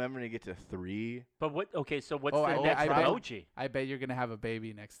know if I'm ever gonna get to 3. But what? Okay, so what's Oh, the I next bet- emoji? I bet you're gonna have a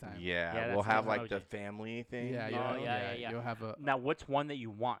baby next time. Yeah, that's we'll have nice like the emoji. family thing. Yeah. Oh, You yeah. You'll have a Now, what's one that you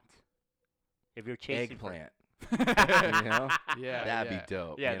want? If you're chasing eggplant. you know? Yeah. That'd be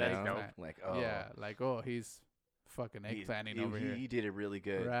dope. Yeah, you that's know? dope. Like he's fucking eggplanting over here. He did it really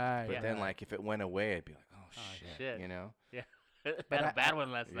good. Right. But yeah. then like if it went away, I'd be like, oh shit. You know? Had a bad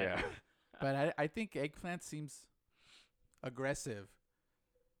one last night. Yeah. But I think eggplant seems aggressive.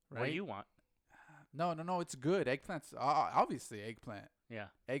 Right? What do you want? No. It's good. Eggplant's obviously eggplant. Yeah.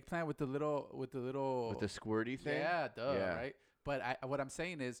 Eggplant with the little. With the squirty thing. Yeah, duh. Yeah. Right. But what I'm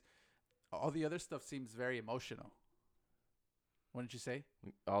saying is, all the other stuff seems very emotional. What did you say?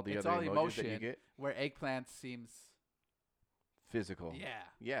 All the It's other all emojis emotion, that you get. where eggplant seems Physical.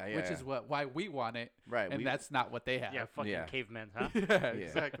 Yeah. Which is why we want it. Right. And that's not what they have. Yeah, fucking cavemen, huh? Yeah,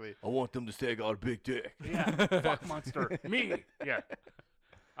 exactly. I want them to say I got a big dick. Yeah. Fuck monster. Me. Yeah.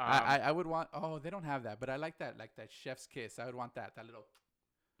 I would want. Oh, they don't have that, but I like that chef's kiss. I would want that little,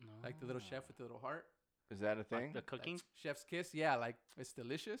 like the little chef with the little heart. Is that a thing? Like the cooking. Chef's kiss. Yeah, like it's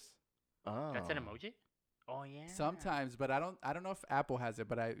delicious. Oh. That's an emoji. Oh yeah. Sometimes, but I don't know if Apple has it,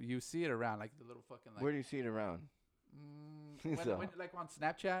 but you see it around, like the little fucking like. Where do you see it around? when, like on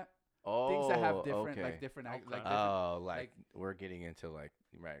Snapchat. Oh, things that have different, okay. like different, Okay. like Oh, like like- we're getting into like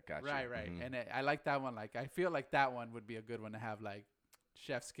gotcha. right, Mhm. and I like that one. Like I feel like that one would be a good one to have, like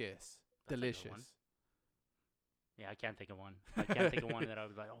chef's kiss, That's a good delicious. one. Yeah, I can't think of one. I can't think of one that I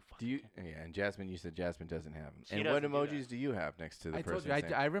was like, oh fuck. Do you? Yeah, and Jasmine, you said Jasmine doesn't have them. She And what doesn't do emojis that. do you have next to the I person? told you,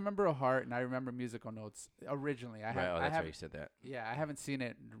 saying- I remember a heart and I remember musical notes originally. Right, I that's right. haven't, You said that. yeah, I haven't seen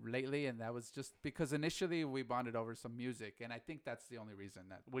it lately, and that was just because initially we bonded over some music, and I think that's the only reason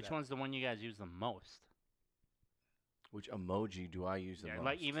that. Which one's the one you guys use the most? Which emoji do I use the most?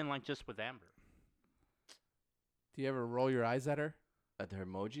 Like even like just with Amber. Do you ever roll your eyes at her? At her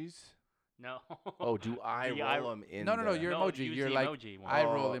emojis? No. Oh, do I The eye- roll them in? No, the, your No, emoji. use You're the like emoji one. eye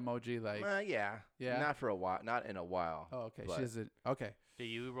roll Oh. emoji, like. Yeah. Yeah. Not for a while. Not in a while. Oh, okay. but- She doesn't. Okay. Do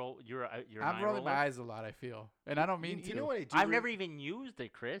you roll your I'm eye rolling my roller? eyes a lot. I feel, and I don't mean to. You know what I do? I've never even used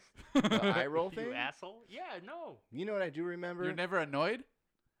it, Chris. The eye roll thing. You asshole. Yeah, no. You know what I do remember? You're never annoyed.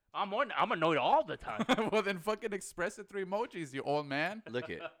 I'm annoyed all the time. Well, then fucking express it through emojis, you old man. Look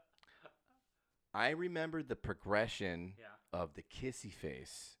it. I remember the progression Yeah. of the kissy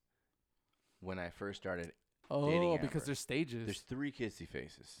face when I first started. Oh, Amber. because there's stages. There's 3 kissy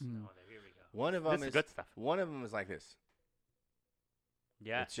faces. Mm. Oh, here we go. One of This them is is good stuff. One of them is like this.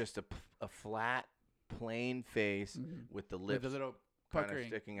 Yeah. It's just a flat, plain face Mhm. with the With lips the little kind of puckering.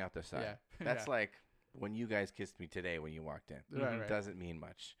 sticking out the side. Yeah. That's Yeah. like when you guys kissed me today when you walked in. Right. Doesn't mean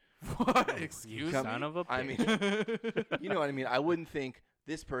much. What? Excuse me? Son of a bitch. I mean, you know what I mean? I wouldn't think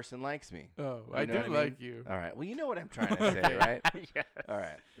this person likes me. Oh, You I know do what I like mean? you. All right. Well, you know what I'm trying to say, right? Yes. All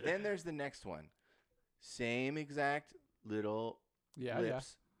right. Then there's the next one. Same exact little Yeah,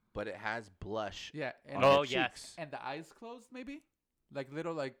 lips, but it has blush yeah. on And the Oh, yes. cheeks. and the eyes closed, maybe, like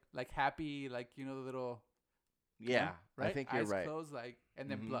little, like happy, like the little. Yeah, Right? I think you're eyes right. closed, like, and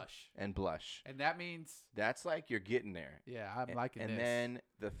then Mhm. blush, And blush. and that means That's like you're getting there. yeah, I'm A- liking and this. then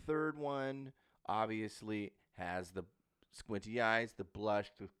the third one obviously has the squinty eyes, the blush,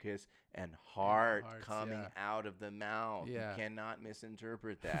 the kiss, and heart hearts, coming yeah. out of the mouth. Yeah. You cannot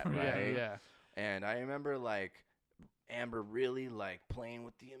misinterpret that, yeah, right? yeah. And I remember like Amber really like playing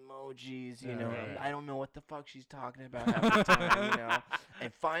with the emojis, you know. Right. and I don't know what the fuck she's talking about half the time, you know.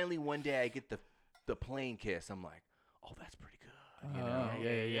 And finally one day I get the plain kiss. I'm like, oh, that's pretty good, you know. Oh,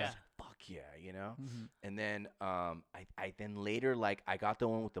 yeah. Fuck yeah, you know. Mhm. And then I then later like I got the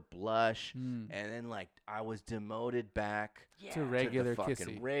one with the blush, Mm. and then like I was demoted back Yeah. To regular to the kissy.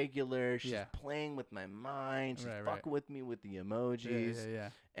 fucking regular. She's Yeah. playing with my mind. She's Right, right. fucking with me with the Yeah, emojis.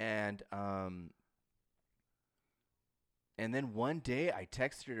 yeah. And then one day I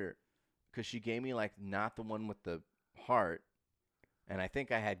texted her because she gave me like not the one with the heart, and I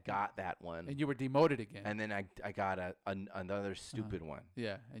think I had got that one. And you were demoted again. And then I got another stupid one.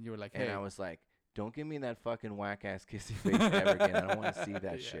 yeah, and you were like, And hey, I was like, don't give me that fucking whack ass kissy face ever again. I don't want to see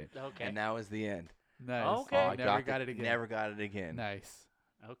that Yeah. shit. Okay. And that was the end. nice. Okay. I Never got it again. Never got it again. Nice.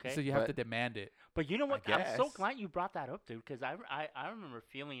 Okay. So you have But- to demand it. But you know what? I I'm so guess. glad you brought that up, dude, because I remember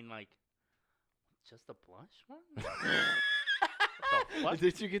feeling like just a blush one. What the fuck?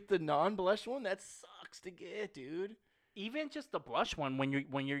 Did you get the non-blush one? That sucks to get, dude. Even just the blush one when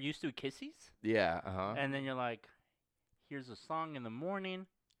you're used to kissies, Yeah. Uh huh. and then you're like, here's a song in the morning.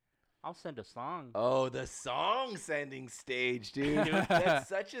 I'll send a song. Oh, the song sending stage, dude. That's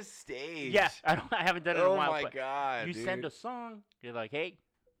such a stage. Yeah, I haven't done it in a Oh while. my but god. you dude. send a song. You're like, hey,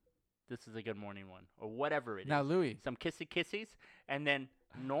 this is a good morning one, or whatever it is. Now, Louis. Some kissies, and then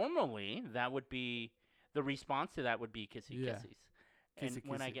normally that would be the response to that would be kissy Yeah. kissies. And Kissy,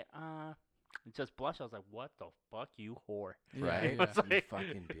 when I kissy. get just blush, I was like, what the fuck, you whore. Yeah, Right? yeah. It's like- You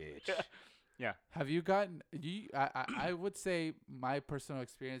fucking bitch. Have you gotten you? I would say my personal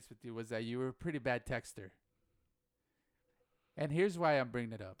experience with you was that you were a pretty bad texter. And here's why I'm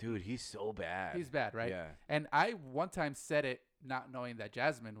bringing it up. Dude, he's so bad. He's bad, right? Yeah. And I one time said it not knowing that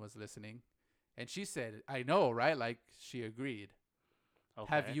Jasmine was listening, and she said, "I know, right?" Like she agreed.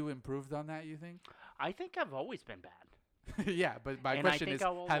 Okay. Have you improved on that? You think? I think I've always been bad. Yeah, but my And I question think is, I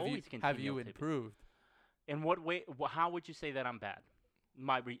will have you always have continue you to be. improved? In what way? How would you say that I'm bad?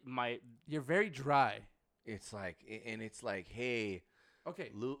 My You're very dry. It's like, and it's like, hey,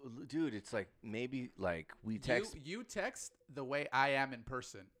 Okay. dude, it's like maybe like we text. You text the way I am in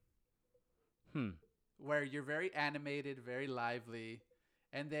person, where you're very animated, very lively,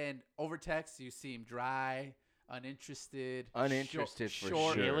 and then over text you seem dry, uninterested, Uninterested for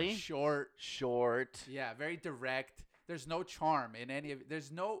short, sure. Really? short. Short. Yeah, very direct. There's no charm in any of.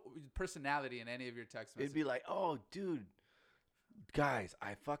 There's no personality in any of your text messages. It'd be like, oh, dude, guys,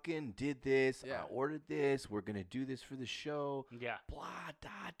 I fucking did this. Yeah. I ordered this. We're gonna do this for the show. yeah. Blah da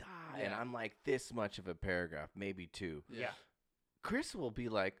da. And Yeah. I'm like this much of a paragraph, maybe two. Yeah. Chris will be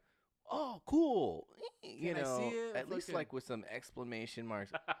like, oh, cool. You Can I know, see it? at least Fucking- like with some exclamation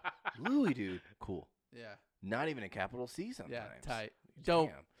marks. Louis, dude, cool. Yeah. Not even a capital C sometimes. Yeah. Tight. Dope.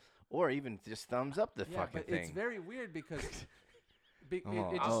 Damn. Or even just thumbs up the Yeah, fucking but thing. it's very weird because Oh, it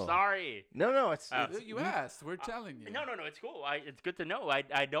I'm just, sorry. no, it's, you asked. We're telling you. No, it's cool. It's good to know. I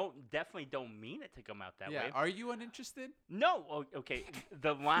definitely don't mean it to come out that Yeah. way. Are you uninterested? No. Okay.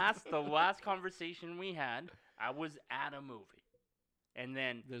 The last conversation we had, I was at a movie, and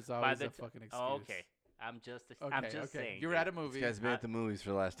then There's by always the a fucking excuse. oh, okay. I'm just saying. You're at a movie. This guy's been at the movies for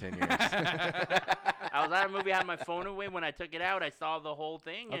the last 10 years. I was at a movie. I had my phone away. When I took it out, I saw the whole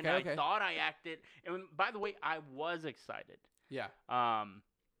thing, and Okay. I thought I acted. And by the way, I was excited. Yeah.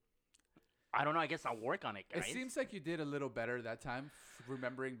 I don't know. I guess I'll work on it, guys. It seems like you did a little better that time.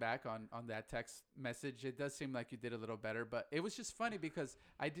 Remembering back on that text message, it does seem like you did a little better. But it was just funny because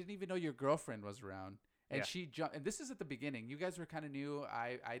I didn't even know your girlfriend was around, and Yeah. she jumped. And this is at the beginning. You guys were kind of new.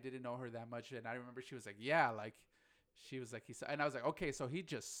 I didn't know her that much, and I remember she was like, "Yeah, like," she was like, and I was like, "Okay, so he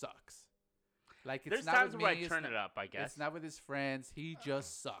just sucks." Like it's There's not times with where me, I it's turn not- it up. I guess. It's not with his friends. He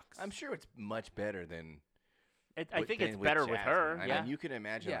just sucks. I'm sure it's much better than. I think it's than better with Jasmine. her. I yeah. mean, you can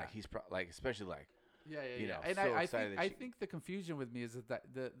imagine, Yeah. like he's like, especially like. Yeah, you know, And so I excited think that I she- think the confusion with me is that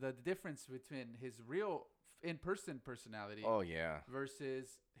the difference between his real in-person personality. Oh yeah. Versus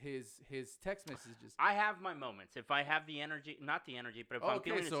his text messages. I have my moments. If I have the energy, not the energy, but if I'm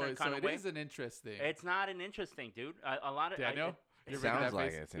feeling a certain kind of way. So it is an interesting. It's not an interesting, dude. A lot of Daniel. It sounds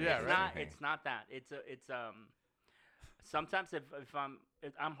like it's an it's not. It's not that. It's sometimes if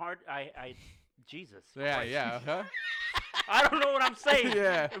I'm hard. I Jesus. Yeah, Christ. yeah. Huh? I don't know what I'm saying.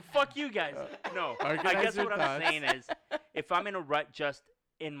 Yeah. Fuck you guys. No. I guess what I'm saying is, if I'm in a rut just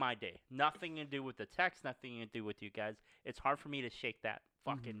in my day, nothing to do with the text, nothing to do with you guys, it's hard for me to shake that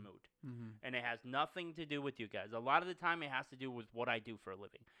fucking mood. Mm-hmm. And it has nothing to do with you guys. A lot of the time, it has to do with what I do for a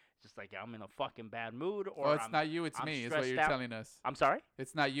living. It's just like I'm in a fucking bad mood, or it's not you, it's I'm me, is what you're telling us. I'm sorry?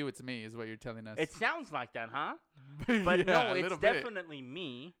 It's not you, it's me, is what you're telling us. It sounds like that, huh? But yeah, no, it's definitely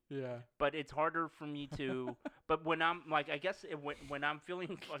me. Yeah. But it's harder for me to. But when I'm like, I guess when I'm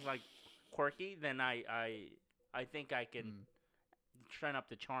feeling like quirky, then I think I can turn up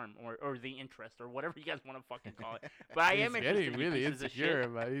the charm or the interest or whatever you guys want to fucking call it. But I am interested. Getting really in insecure,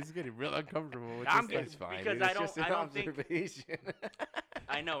 man. He's getting real uncomfortable with I'm this. getting because I don't think.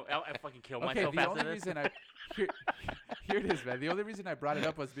 I know. I fucking kill myself. The only reason here it is, man. The only reason I brought it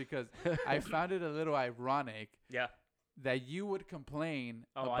up was because I found it a little ironic. Yeah. That you would complain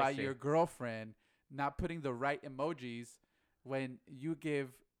about your girlfriend not putting the right emojis when you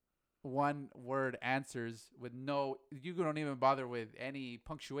give one word answers with you don't even bother with any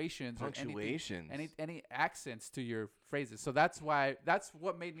punctuations or any accents to your phrases. So that's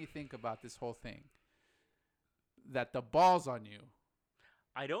what made me think about this whole thing. That the ball's on you.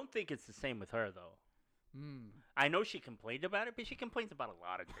 I don't think it's the same with her though. I know she complained about it, but she complains about a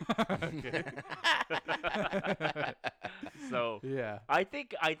lot of things. So yeah, I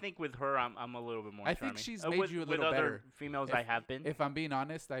think with her, I'm a little bit more. I think she's made you a little better. With other females, I have been. If I'm being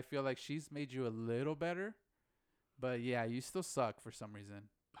honest, I feel like she's made you a little better. But yeah, you still suck for some reason.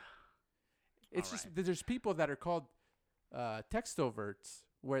 It's just there's people that are called textoverts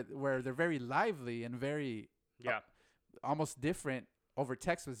where they're very lively and very almost different. Over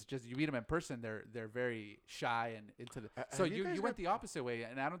text was just you meet them in person, they're very shy and into the. So you went the opposite way,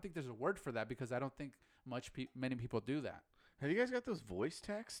 and I don't think there's a word for that because I don't think many people do that. Have you guys got those voice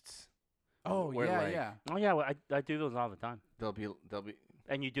texts? Oh yeah. Oh yeah, well, I do those all the time. They'll be.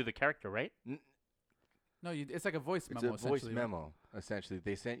 And you do the character, right? No, it's like a voice memo. It's a voice memo essentially.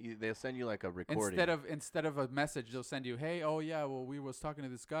 They'll send you like a recording instead of a message. They'll send you, hey, oh yeah, well we was talking to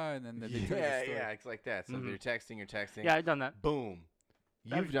this guy, and then they tell you the story. It's like that. So you're texting. Yeah, I've done that. Boom.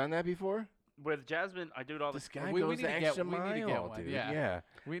 You've done that before? With Jasmine, I do it all the time. We need to get one, dude. Yeah.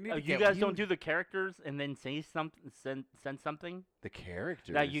 We need to you guys don't do the characters and then say something, send something? The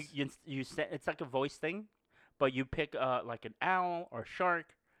characters? Now you send, it's like a voice thing, but you pick like an owl or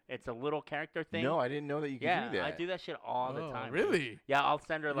shark. It's a little character thing. No, I didn't know that you could do that. Yeah, I do that shit all the time. Really? Dude. Yeah, I'll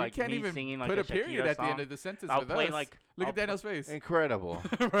send her like you can't me even singing like put a a period Shakira at song. the end of the sentence. I'll play like look at Daniel's face. Incredible.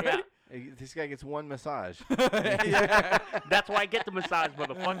 Right? Yeah. This guy gets one massage. That's why I get the massage,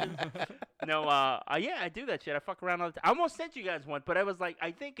 motherfucker. No, I do that shit. I fuck around all the time. I almost sent you guys one, but I was like,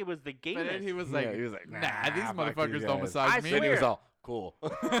 I think it was the game. But then he was like, nah, these motherfuckers don't massage me. And he was all cool.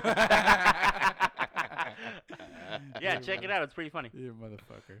 Yeah, check it out. It's pretty funny. You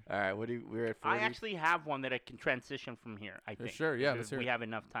motherfucker. All right, we're at 40? I actually have one that I can transition from here. I think. Sure, yeah. Let's hear we have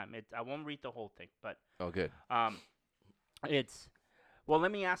enough time. I won't read the whole thing, but. Oh, good. Well,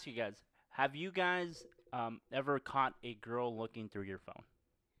 let me ask you guys. Have you guys ever caught a girl looking through your phone?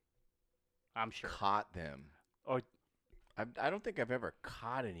 I'm sure. Caught them. Or I don't think I've ever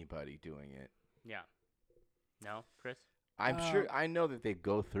caught anybody doing it. Yeah. No, Chris? I'm sure. I know that they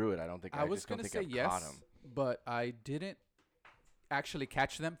go through it. I don't think I was going to say yes, caught them. But I didn't actually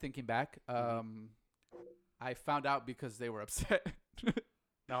catch them. Thinking back, I found out because they were upset.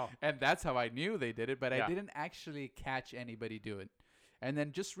 No. And that's how I knew they did it. But I didn't actually catch anybody do it. And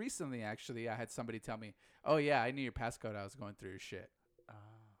then just recently, actually, I had somebody tell me, "Oh yeah, I knew your passcode. I was going through your shit."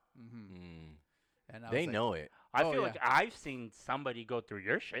 And they know it. I feel like I've seen somebody go through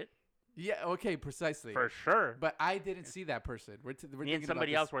your shit. Yeah. Okay. Precisely. For sure. But I didn't see that person. Me and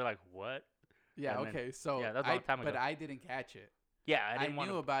somebody else were like, "What?" Yeah. Okay. So that's a long time ago. But I didn't catch it. Yeah, I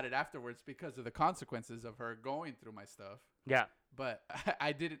knew about it afterwards because of the consequences of her going through my stuff. Yeah. But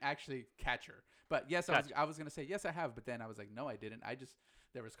I didn't actually catch her. But yes, I was going to say, yes, I have. But then I was like, no, I didn't.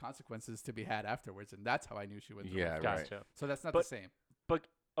 There was consequences to be had afterwards. And that's how I knew she went through my phone. Gotcha. So that's not the same. But,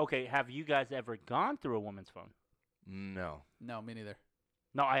 okay, have you guys ever gone through a woman's phone? No. No, me neither.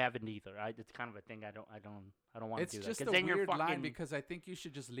 No, I haven't either. It's kind of a thing I don't want to do that. It's just a weird line because I think you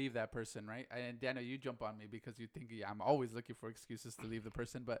should just leave that person, right? And Daniel, you jump on me because you think I'm always looking for excuses to leave the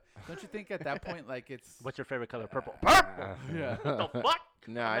person. But don't you think at that point, like it's... What's your favorite color? Purple. Yeah. What the fuck?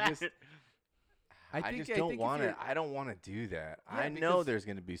 No, I just... I just don't want to. I don't want to do that. Yeah, I know there's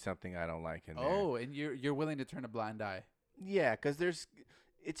going to be something I don't like in there. Oh, and you're willing to turn a blind eye. Yeah, because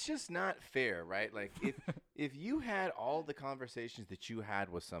it's just not fair, right? Like if you had all the conversations that you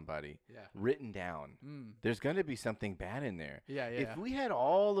had with somebody written down, there's going to be something bad in there. Yeah. If we had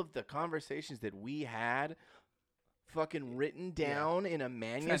all of the conversations that we had fucking written down in a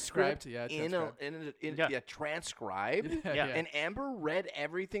manuscript, transcribed, and Amber read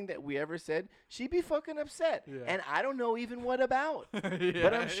everything that we ever said, she'd be fucking upset. Yeah. And I don't know even what about.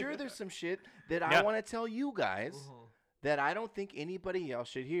 But I'm sure there's some shit that I want to tell you guys. That I don't think anybody else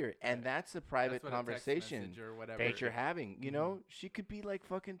should hear. And that's a private conversation that you're having. You know, she could be like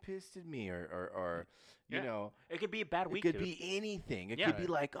fucking pissed at me or you know. It could be a bad week. It could be anything. It could be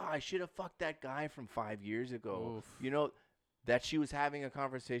like, oh, I should have fucked that guy from 5 years ago. Oof. You know, that she was having a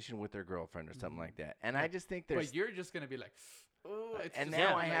conversation with her girlfriend or something like that. And I just think there's. But you're just going to be like, oh, it's and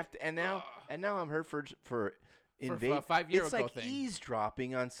now I have to. And now I'm hurt for 5 years it's ago like thing.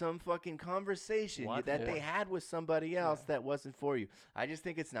 Eavesdropping on some fucking conversation that they had with somebody else that wasn't for you. I just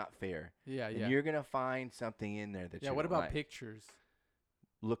think it's not fair. Yeah. And you're gonna find something in there that. Yeah. What about pictures?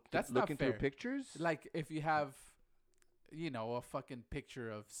 Looking through pictures. Like if you have, you know, a fucking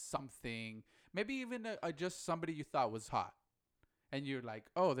picture of something, maybe even just somebody you thought was hot, and you're like,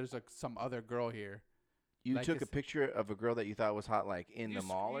 oh, there's some other girl here. You took a picture of a girl that you thought was hot, like in the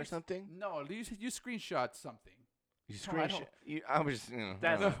mall or something. No, you screenshot something. You screenshot. I was just,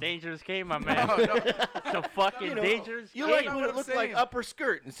 that's a dangerous game, my man. It's a fucking dangerous game. You like what it looked like upper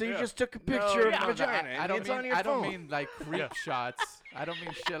skirt, and so you just took a picture of vagina. I don't mean like creep shots. I don't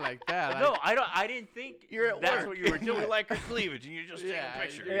mean shit like that. No, I didn't think that's what you were doing. You like her cleavage, and you just take a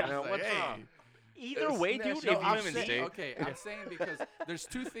picture. You know, what's wrong? Either way, dude. I'm saying because there's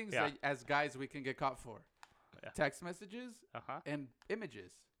two things that as guys we can get caught for: text messages and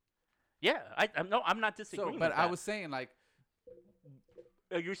images. Yeah, I'm not disagreeing. But I was saying like,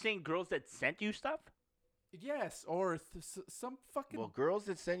 you're saying girls that sent you stuff? Yes, or some fucking. Well, girls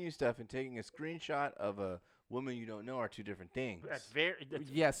that send you stuff and taking a screenshot of a woman you don't know are two different things.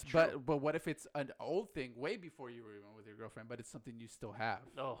 Yes, true. but what if it's an old thing way before you were even with your girlfriend, but it's something you still have?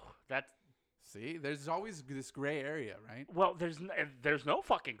 Oh, that's. See, there's always this gray area, right? Well, there's no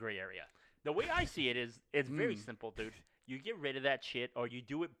fucking gray area. The way I see it is, it's very simple, dude. You get rid of that shit, or you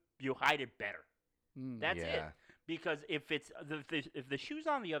do it. You hide it better. That's it. Because if the shoe's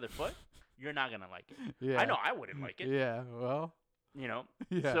on the other foot, you're not gonna like it. Yeah. I know I wouldn't like it. Yeah. Well. You know.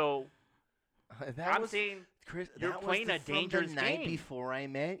 Yeah. So. I'm saying, Chris, you're playing a dangerous night game. Before I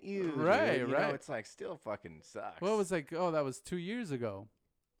met you. Right. You right. know, it's like still fucking sucks. Well, it was like, oh, that was 2 years ago.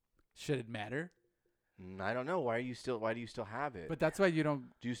 Should it matter? I don't know. Why do you still have it? But that's why you don't.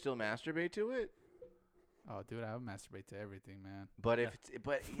 Do you still masturbate to it? Oh, dude, I would masturbate to everything, man. But if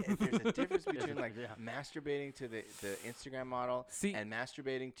there's a difference between like masturbating to the Instagram model and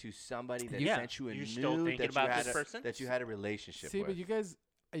masturbating to somebody that sent you a nude that you had a relationship with. See, but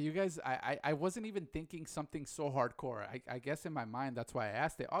you guys, I wasn't even thinking something so hardcore. I guess in my mind, that's why I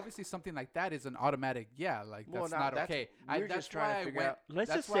asked it. Obviously, something like that is an automatic, that's not okay. We're just trying to figure out.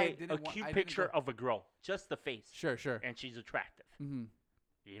 Let's just say a cute picture of a girl, just the face. Sure. And she's attractive. Mm-hmm.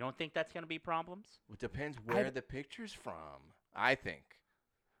 You don't think that's going to be problems? It depends where the picture's from, I think.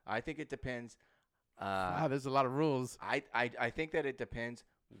 I think it depends. Wow, there's a lot of rules. I think that it depends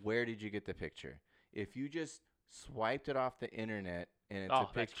where did you get the picture. If you just swiped it off the internet and it's a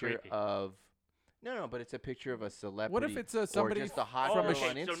picture of... No, but it's a picture of a celebrity. What if it's somebody or just a hot girl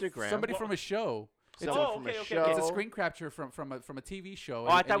on Instagram? Somebody from a show. From a show. It's a screen capture from a TV show.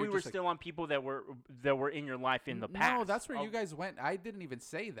 Oh, I thought we were still on people that were in your life in the past. No, that's where you guys went. I didn't even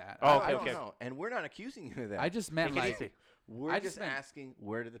say that. Oh, I don't know. And we're not accusing you of that. I just meant we're just asking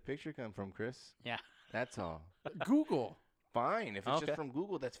where did the picture come from, Chris? Yeah, that's all. Google. Fine. If it's just from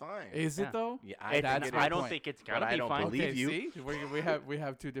Google, that's fine. Is it though? Yeah, I don't think it's gonna be fine. I don't believe you. See? we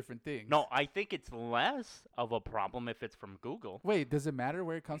have two different things. No, I think it's less of a problem if it's from Google. Wait, does it matter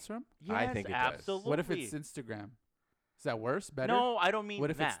where it comes from? Yes, I think it absolutely. does. What if it's Instagram? Is that worse? Better? No, I don't mean that.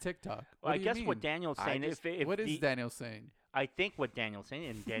 What if it's TikTok? Well, I guess what Daniel's saying is... What is Daniel saying? I think what Daniel's saying,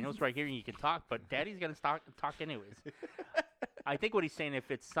 and Daniel's right here and you can talk, but Daddy's going to talk anyways. I think what he's saying, if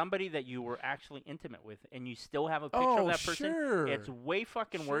it's somebody that you were actually intimate with and you still have a picture of that person, it's way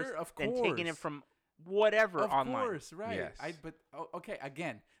fucking worse than taking it from whatever online. Of course, right. Yes. Okay,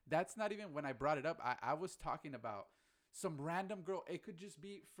 again, that's not even when I brought it up. I was talking about some random girl. It could just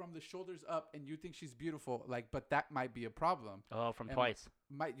be from the shoulders up and you think she's beautiful, but that might be a problem. Oh, from Twice.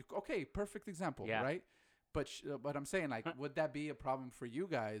 Okay, perfect example, right? But I'm saying, would that be a problem for you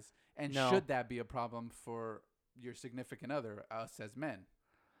guys? And should that be a problem for your significant other, us as men?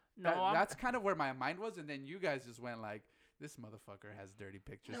 That's kind of where my mind was, and then you guys just went like, "This motherfucker has dirty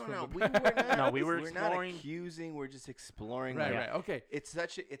pictures." No, we were not. No, we were We're exploring. not accusing. We're just exploring. Right, like, right, okay. It's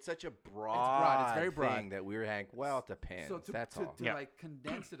such a broad. It's very broad. thing that we were like, well, it depends. So That's all. to like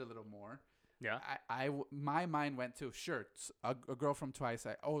condense it a little more. Yeah. My mind went to shirts. A girl from Twice.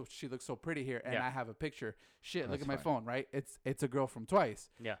 She looks so pretty here, and Yeah. I have a picture. Shit, look That's at my fine. phone, right? It's a girl from Twice.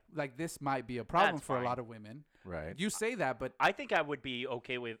 Yeah. Like this might be a problem That's for fine. a lot of women. Right. You say that, but I think I would be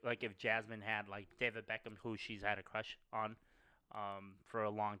okay with like if Jasmine had like David Beckham, who she's had a crush on, for a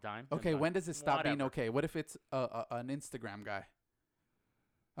long time. okay, when does it stop being Whatever. okay? What if it's an Instagram guy?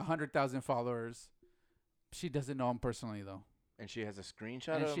 100,000 followers. She doesn't know him personally though, And she has a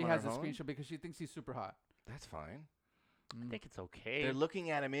screenshot and of she him on has her a phone? screenshot because she thinks he's super hot. That's fine. I think it's okay. They're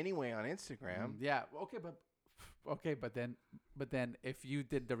looking at him anyway on Instagram. Yeah. Okay, but then if you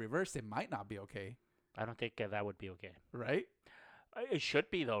did the reverse, it might not be okay, I don't think that would be okay. right? It should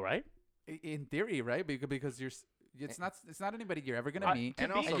be though, right? In theory, right? Because it's not anybody you're ever gonna meet.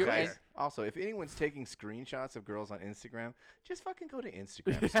 And To be also, fair- guys, if anyone's taking screenshots of girls on Instagram, just fucking go to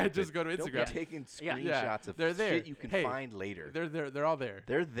Instagram. Yeah, stupid. just go to Don't Instagram. be taking Yeah. screenshots Yeah, of they're there. shit you can Hey, find later. They're all there.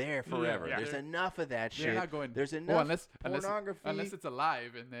 They're there forever. Yeah. There's enough of that They're shit. not going. There's well, enough pornography. unless it's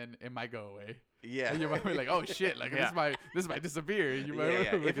alive, and then it might go away. yeah. And you might be like, oh shit, like Yeah. this might disappear. You Yeah, might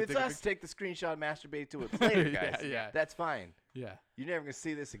yeah. we If can it's take a us, take the screenshot, masturbate to it later, Yeah, guys. yeah. That's fine. yeah. You're never gonna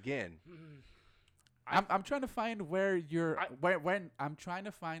see this again. I'm trying to find where you're when I'm trying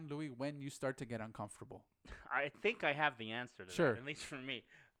to find Louis when you start to get uncomfortable. I think I have the answer to Sure. that, at least for me.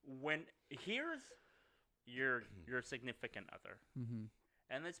 When here's your significant other, Mm-hmm.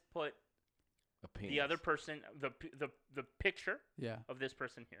 and let's put A penis. the other person, the picture Yeah. of this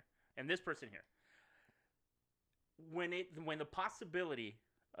person here and this person here. When the possibility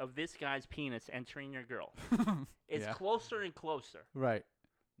of this guy's penis entering your girl is Yeah. closer and closer, Right.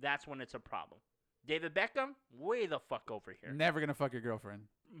 that's when it's a problem. David Beckham, way the fuck over here. Never gonna fuck your girlfriend.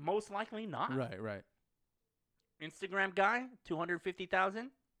 Most likely not. Right. Instagram guy,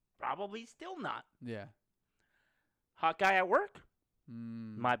 250,000, probably still not. Yeah. Hot guy at work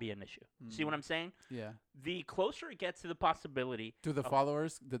Mm, might be an issue. See what I'm saying? yeah. The closer it gets to the possibility, Do the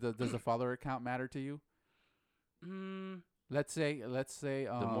followers? Does the follower count matter to you? Let's say.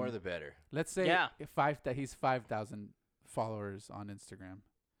 The more, the better. Let's say Yeah. he's 5,000 followers on Instagram.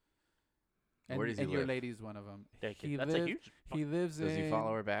 And, Where does he and your live? lady's one of them. that's a huge. He lives Does in. he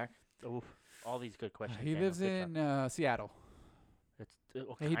follow her back? Oof, all these good questions. He Daniel. lives Good job. in Seattle. It's He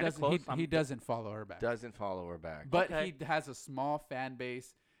kinda doesn't. close. He doesn't follow her back. Doesn't follow her back. But Okay. he has a small fan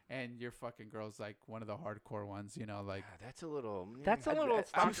base, and your fucking girl's like one of the hardcore ones. You know, like That's a little. That's a little.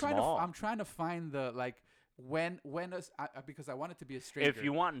 I'm It's trying small. I'm trying to find the like because I want it to be a stranger. If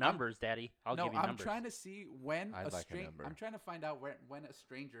you want numbers, Daddy, I'll no, give you I'm numbers. trying to see when I'd a like a stranger. number. I'm trying to find out when a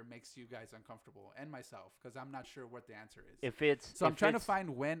stranger makes you guys uncomfortable and myself because I'm not sure what the answer is. If it's So I'm if trying to it's-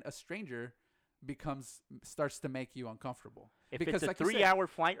 find when a stranger starts to make you uncomfortable. if because it's a like you said- 3-hour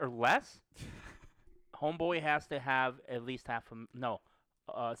flight or less, homeboy has to have at least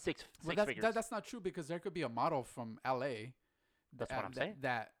six Well, figures. that's not true because there could be a model from LA. That's what I'm saying.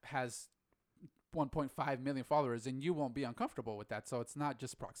 That has 1.5 million followers, and you won't be uncomfortable with that. So it's not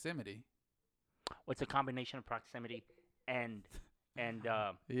just proximity. What's a combination of proximity and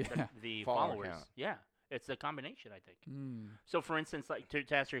Yeah. the Follower followers? count. Yeah, it's a combination, I think. Mm, So, for instance, like to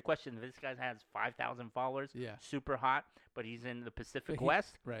answer your question, this guy has 5,000 followers. yeah. Super hot, but he's in the Pacific he-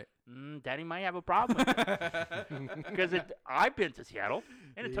 West. Right. Daddy might have a problem because I've been to Seattle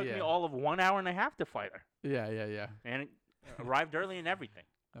and it took me Yeah. all of 1 hour and a half to fly there, Yeah. and it arrived early and everything.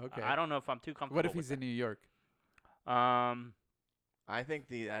 Okay. I don't know if I'm too comfortable. What if with he's in New York? that. I think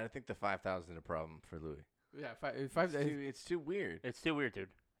the 5,000 is a problem for Louis. Yeah. It's too weird. It's too weird, dude.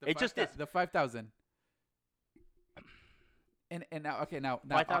 The It just is. the 5,000. And now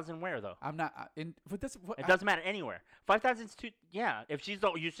 5,000 where though? I'm not in. But this. It doesn't matter anywhere. 5,000's too. Yeah, if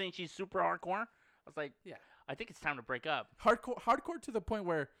you're saying she's super hardcore, I was like, Yeah. I think it's time to break up. Hardcore to the point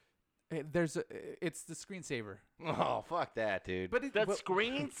where it's the screensaver. Oh, fuck that, dude. But The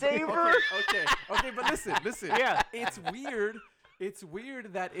screensaver. Okay, but listen. Yeah. It's weird. It's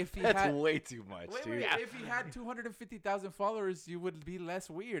weird that if he That's had way too much, dude. Yeah. if he had 250,000 followers, you would be less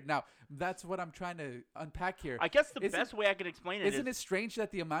weird. Now, that's what I'm trying to unpack here. I guess the Isn't- best way I could explain it Isn't is it strange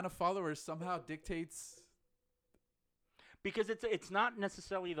that the amount of followers somehow dictates? because it's not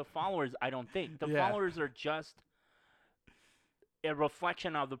necessarily the followers. I don't think the Yeah. followers are just a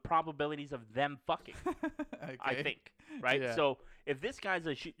reflection of the probabilities of them fucking. I Okay. think, right? Yeah. So if this guy's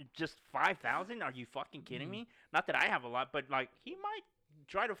just 5,000, are you fucking kidding me? Not that I have a lot, but like he might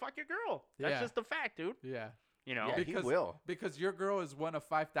try to fuck your girl. That's Yeah. just a fact, dude. Yeah. You know, Yeah, because, he will. Because your girl is one of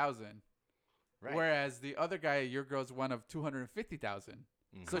 5,000. Right. Whereas the other guy, your girl's one of 250,000.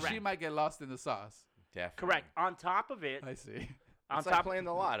 So she Correct. might get lost in the sauce. Definitely. correct. On top of it, I see. on It's top like playing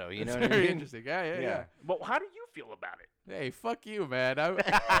the lotto. You know It's what I very mean? interesting. Yeah. But how do you feel about it? Hey, fuck you, man.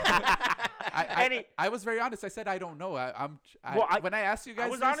 I was very honest. I said I don't know. When I asked you guys, I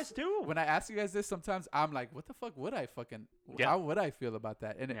was this, honest too. When I ask you guys this, sometimes I'm like, what the fuck would I fucking? Yeah. How would I feel about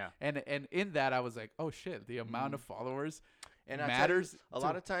that? And Yeah. and in that, I was like, oh shit, the amount of followers And I tell you, matters. a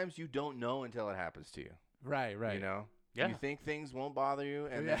lot of times you don't know until it happens to you. Right. You know? Yeah. You think things won't bother you,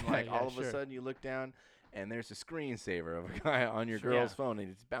 and Yeah, then like yeah, all of a sure. sudden you look down, and there's a screensaver of a guy on your Sure. girl's phone, and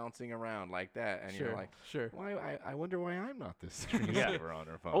it's bouncing around like that, and you're like, sure. why? I wonder why I'm not this Yeah. screensaver on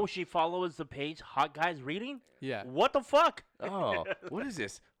her phone. Oh, she follows the page Hot Guys Reading? Yeah. What the fuck? Oh, what is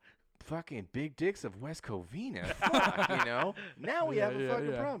this? Fucking big dicks of West Covina. Fuck, you know? Now we have a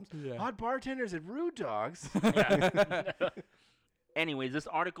fucking problem. Yeah. Hot bartenders at Rude Dogs. Anyways, this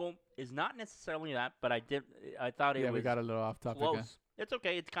article is not necessarily that, but I thought it Yeah, was we got a little off topic. close. It's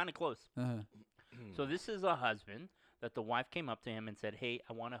okay. It's kind of close. Uh-huh. So this is a husband that the wife came up to him and said, "Hey,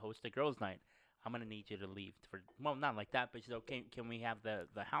 I want to host a girls' night. I'm gonna need you to leave for not like that, but she said, okay, can we have the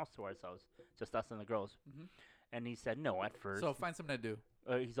house to ourselves, just us and the girls?" Mhm. And he said no at first. So find something to do.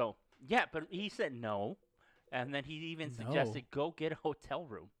 He's all, yeah, but he said no, and then he even suggested go get a hotel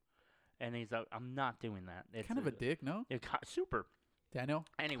room, and he's like, I'm not doing that. It's Kind of a dick, no? Super. Daniel?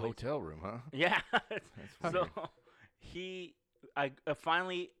 Anyways, Hotel room, huh? yeah. That's So weird. he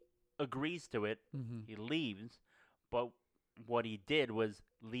finally agrees to it. Mm-hmm. He leaves, but what he did was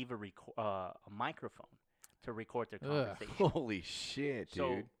leave a microphone to record their conversation. Holy shit,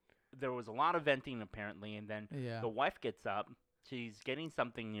 So dude. there was a lot of venting apparently, and then Yeah. the wife gets up. She's getting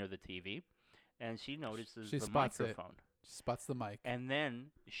something near the TV, and she notices She the spots it. microphone. Spots the mic. And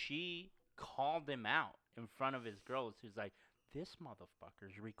then she called him out in front of his girls. She's like, "This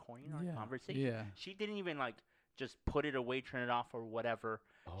motherfucker's recording our conversation." Yeah. She didn't even just put it away, turn it off, or whatever.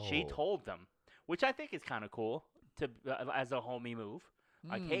 She Oh. told them, which I think is kind of cool to as a homie move.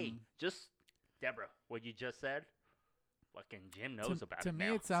 Like, hey, just Deborah, what you just said, fucking Jim knows about it. To me,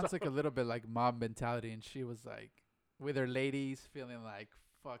 now. it sounds So- like a little bit like mob mentality, and she was like, with her ladies, feeling like,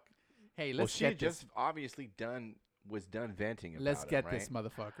 fuck, hey, Well, let's she get had this. just obviously was done venting about Let's get him, this right?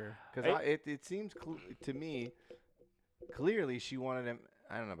 motherfucker. Because it seems to me, clearly she wanted him.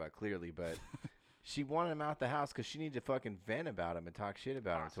 I don't know about clearly, but she wanted him out the house because she needed to fucking vent about him and talk shit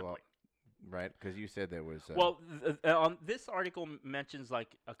about him. Possibly. Right? Because you said there was. Well, this article mentions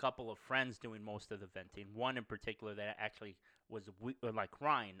like a couple of friends doing most of the venting. One in particular that actually was like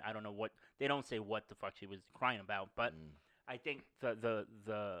crying. I don't know what they don't say what the fuck she was crying about, but I think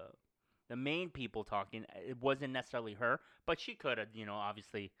the main people talking, it wasn't necessarily her, but she could have,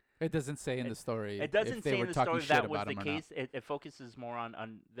 obviously. It doesn't say in the story. It doesn't if they say were in the talking story shit that was about the him or case. It focuses more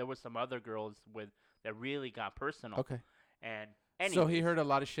on there were some other girls that really got personal. not. Okay. And So he anyways, heard a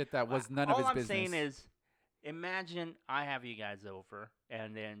lot of shit that was none of his all I'm business. saying is, imagine I have you guys over,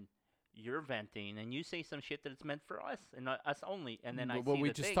 and then you're venting, and you say some shit that it's meant for us and us only, and then I what see we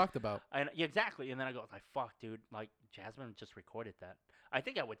the just thing, talked about. and yeah, exactly, and then I go like, "Fuck, dude! Like Jasmine just recorded that." I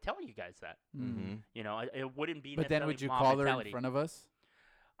think I would tell you guys that. Mm-hmm. It wouldn't be. But then would you call her in front of us?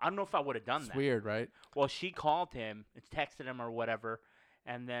 I don't know if I would have done It's that. weird, right? Well, she called him, texted him or whatever,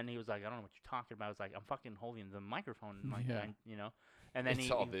 and then he was like, "I don't know what you're talking about." I was like, "I'm fucking holding the microphone, like, Yeah. And then It's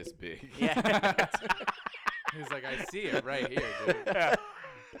he all this big. Yeah. He's like, I see it right here, dude.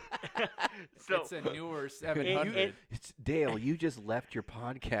 So It's a newer 700. It's Dale, you just left your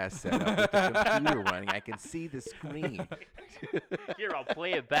podcast set up with the computer running. I can see the screen. here, I'll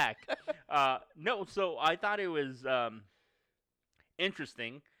play it back. No, so I thought it was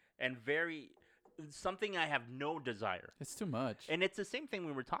interesting and something I have no desire. It's too much. And it's the same thing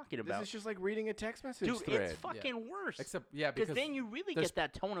we were talking This about. is just like reading a text message Dude, thread. it's fucking worse. Except, yeah, because because then you really there's- get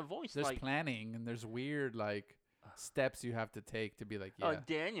that tone of voice. there's Like, planning and there's weird, like, steps you have to take to be like, yeah. oh,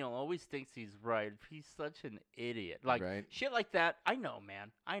 Daniel always thinks he's right. He's such an idiot. Like, Right. shit like that. I know,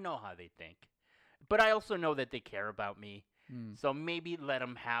 man. I know how they think. But I also know that they care about me. Mm, So maybe let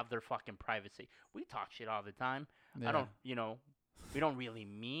them have their fucking privacy. We talk shit all the time. yeah. I don't, we don't really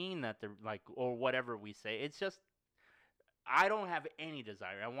mean that they're like, or whatever we say. It's just, I don't have any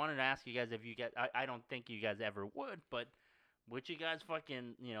desire. I wanted to ask you guys if you guys, I don't think you guys ever would you guys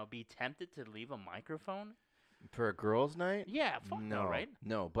fucking, be tempted to leave a microphone? For a girls' night? Yeah, fuck no, right?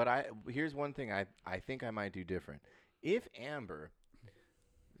 No, but here's one thing I think I might do different. If Amber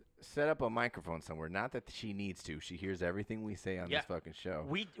set up a microphone somewhere. Not that she needs to. She hears everything we say on this fucking show.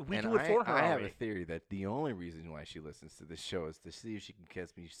 We and do it for her I already. have a theory that the only reason why she listens to this show is to see if she can catch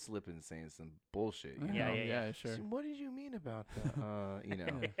me slipping and saying some bullshit. You know? Yeah, sure. So what did you mean about the, you know?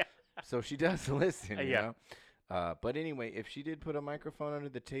 So she does listen, you know? But anyway, if she did put a microphone under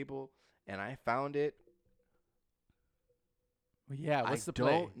the table and I found it, yeah, what's the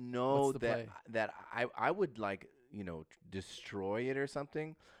play? I don't know that I would like, you know, destroy it or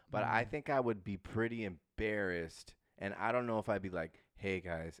something, but I think I would be pretty embarrassed, and I don't know if I'd be like, hey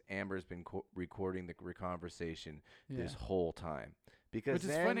guys, Amber's been recording the conversation this whole time. Because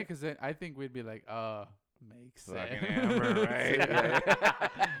which is funny because I think we'd be like, makes sense. Fucking Amber,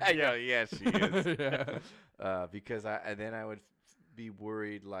 right? Yeah, she is. Because then I would be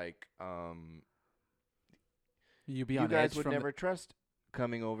worried, like, you guys would never trust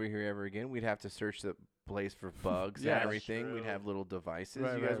coming over here ever again. We'd have to search the place for bugs and everything. True. We'd have little devices.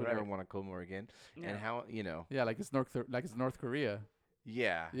 Right, you guys right, would right. never want to come over again. Yeah. And how, you know. Yeah, like it's North Korea.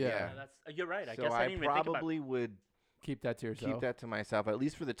 Yeah. That's you're right. I So guess I didn't even think about probably would keep that to yourself. keep that to myself, at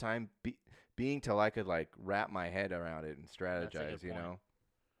least for the time being, till I could like wrap my head around it and strategize, you know.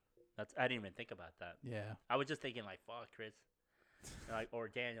 I didn't even think about that. Yeah. I was just thinking like, fuck, Chris. Like, or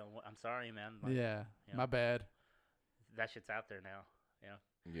Daniel, I'm sorry, man. Like, Yeah. you know, My bad. that shit's out there now.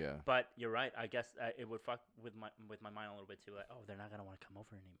 Yeah. But you're right. I guess it would fuck with my mind a little bit too. Like, oh, they're not gonna want to come over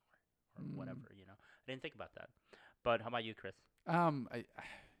anymore, or whatever. You know, I didn't think about that. But how about you, Chris?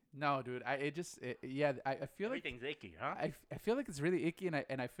 No, dude. I feel like Everything's icky, huh? I feel like it's really icky,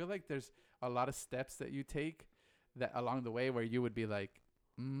 and I feel like there's a lot of steps that you take that along the way where you would be like,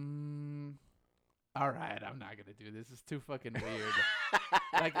 all right, I'm not gonna do this. It's too fucking weird.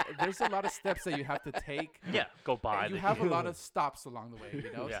 Like, there's a lot of steps that you have to take. Yeah, go by. You have a lot of stops along the way,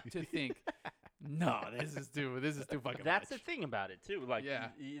 you know, Yeah. to think, no, this is too fucking. That's the much. thing about it too. Like, Yeah.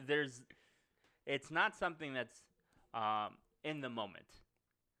 It's not something that's in the moment,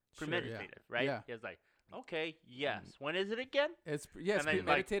 Sure, premeditated, yeah. right? Yeah. It's like, okay, yes. When is it again? It's and then like,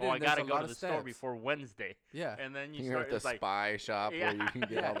 premeditated. I and there's gotta a go lot to of the store steps. before Wednesday. Yeah. And then you You're start at the it's like, spy shop where you can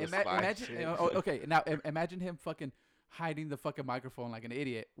get all the spy imagine. shit. Okay, now imagine him fucking hiding the fucking microphone like an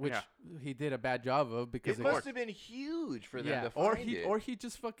idiot, which he did a bad job of because It must have been huge for them to or find it. or he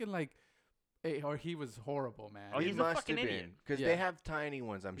just fucking like, or he was horrible, man. Oh, It he's a must fucking have idiot. been because Yeah. they have tiny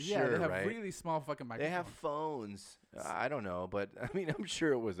ones. I'm yeah, sure, they have right? really small fucking microphones. They have phones. I don't know, but I mean, I'm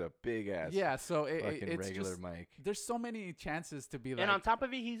sure it was a big ass. Yeah, so fucking it's regular just mic. there's so many chances to be like. and on top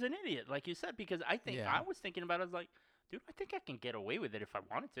of it, he's an idiot, like you said, because I think Yeah. I was thinking about it. I was like, dude, I think I can get away with it if I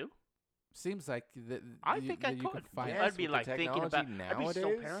wanted to. Seems like I think I you could. find Yes, I'd be with the like thinking about. technology I'd be so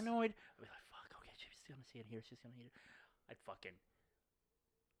nowadays. paranoid. I'd be like, fuck. Okay, she's gonna see it here. She's gonna hear it. I'd fucking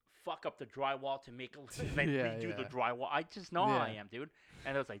fuck up the drywall to make then Yeah, redo the yeah. drywall. I just know how I Yeah. am, dude.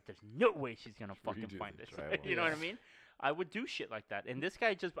 And I was like, there's no way she's gonna fucking Redo find the this. drywall. You know what I Yeah. mean? I would do shit like that. And this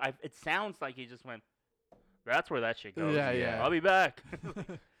guy just, it sounds like he just went. That's where that shit goes. Yeah, yeah. I'll be back.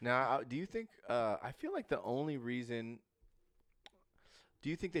 Now, do you think? I feel like the only reason. Do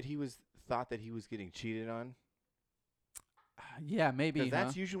you think that he thought that he was getting cheated on? Yeah, maybe. Because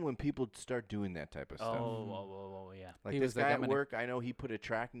that's usually when people start doing that type of stuff. Oh, yeah. Like He this was like, guy I'm at gonna- work, I know he put a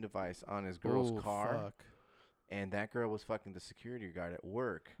tracking device on his girl's car, Fuck. and that girl was fucking the security guard at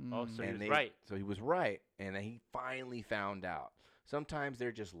work. Oh, so he And was right. So he was right, and then he finally found out. Sometimes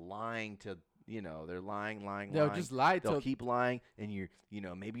they're just lying to, they're lying. They'll just lie They'll to. keep lying, and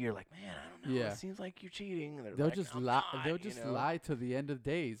maybe you're like, man, I don't know. Yeah. It seems like you're cheating. And they're They'll like, just "I'm lie. not," They'll just you know? lie to the end of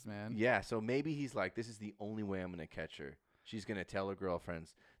days, man. Yeah, so maybe he's like, this is the only way I'm gonna catch her. She's gonna tell her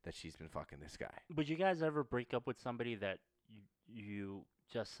girlfriends that she's been fucking this guy. Would you guys ever break up with somebody that you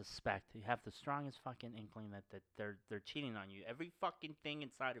just suspect? You have the strongest fucking inkling that they're cheating on you. Every fucking thing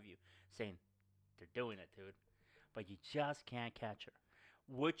inside of you saying they're doing it, dude. But you just can't catch her.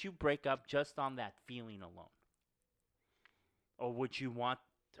 Would you break up just on that feeling alone? Or would you want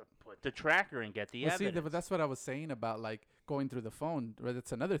to put the tracker and get the Well, see, evidence? but that's what I was saying about like going through the phone. Right?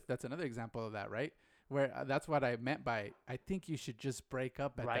 That's another example of that, right? Where that's what I meant by I think you should just break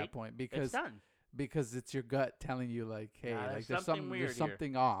up at Right. that point it's because done. it's your gut telling you like, hey, Nah, like there's something weird there's here.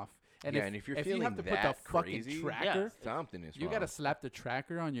 something off. And Yeah, and if you're you feeling have to put that the fucking crazy, tracker, something is you wrong. gotta slap the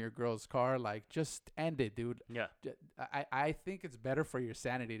tracker on your girl's car. Like, just end it, dude. Yeah. I think it's better for your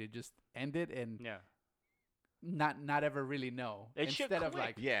sanity to just end it and Yeah. not ever really know It should instead of click.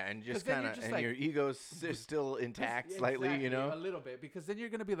 like Yeah, and just 'Cause then kind you're of, just and like- your ego's still intact slightly, Exactly, a you know? little bit, because then you're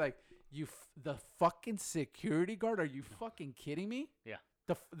gonna be like, the fucking security guard? Are you fucking kidding me? Yeah.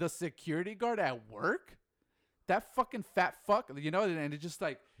 The security guard at work? that fucking fat fuck, you know, and it's just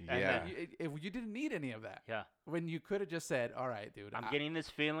like, Yeah. you didn't need any of that. Yeah. When you could have just said, all right, dude. I'm getting this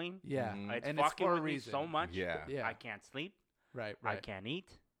feeling. Yeah. Mhm. It's And fucking for a with me reason. so much. Yeah. Yeah. I can't sleep. Right. I can't eat.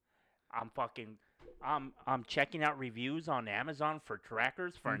 I'm checking out reviews on Amazon for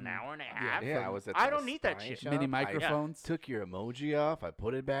trackers for an hour and a half. Yeah, I was at I the don't need that spine shit. shop. Mini I microphones. took your emoji off. I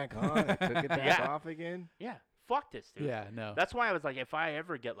put it back on. I took it back Yeah. off again. Yeah. Fuck this, dude. Yeah, no. That's why I was like, if I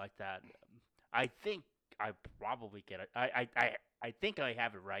ever get like that, I think I probably get it. I think I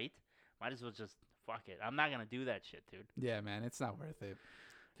have it right. Might as well just fuck it. I'm not gonna do that shit, dude. Yeah, man, it's not worth it.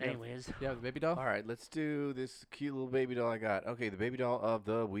 Anyways, Yeah, the baby doll. All right, let's do this cute little baby doll I got. Okay, the baby doll of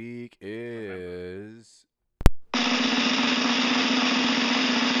the week is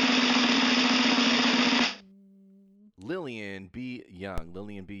Lillian B. Young.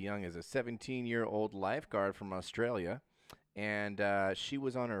 Lillian B. Young is a 17-year-old lifeguard from Australia, and she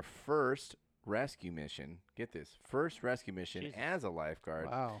was on her first rescue mission. Get this, first rescue mission Jesus. as a lifeguard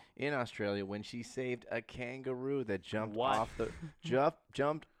Wow. in Australia when she saved a kangaroo that jumped What? off the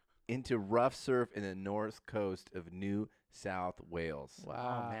jumped into rough surf in the north coast of New South Wales.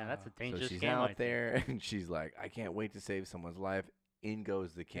 Wow. oh man, that's a So dangerous she's game. I out think. there and she's like, I can't wait to save someone's life. In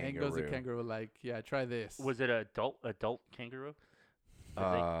goes the And kangaroo. goes the kangaroo like, yeah, try this. Was it an adult kangaroo?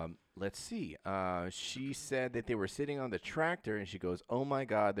 Let's see. She said that they were sitting on the tractor, and she goes, "Oh my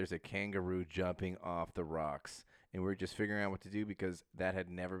God, there's a kangaroo jumping off the rocks," and we're just figuring out what to do because that had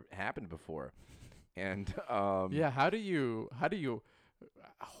never happened before. And Yeah, how do you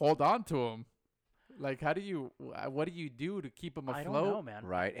hold on to him? Like, how do you what do you do to keep them afloat? I don't know, man.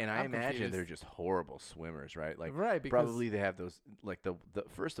 right, and I I'm imagine confused. they're just horrible swimmers, right? Like right, because probably they have those like the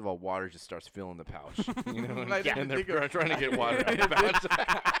first of all, water just starts filling the pouch, you know, I didn't and they're think of- trying to get water out of the pouch.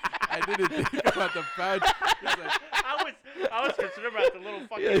 I didn't think about the pouch. It's like, I was concerned about the little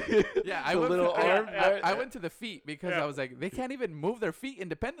fucking. yeah, The little arm, right? I went to the feet because Yeah. I was like, they can't even move their feet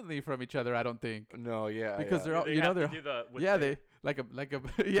independently from each other. I don't think No, yeah, because yeah. they're all, They you know, have to they're do the- with yeah, the- they like a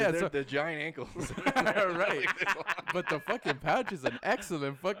yeah. they're So, the giant ankles. right, but the fucking pouch is an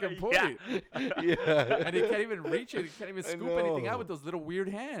excellent fucking point. Yeah. Yeah, And he can't even reach it. He can't even I scoop anything know. out with those little weird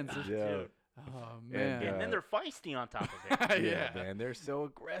hands. yeah. Dude. Oh And, man. And then they're feisty on top of it. Yeah, Yeah. man, they're so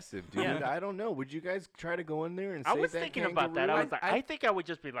aggressive, dude. Yeah. I don't know. Would you guys try to go in there and I save was that thinking about that. I kangaroo? was like, I think I would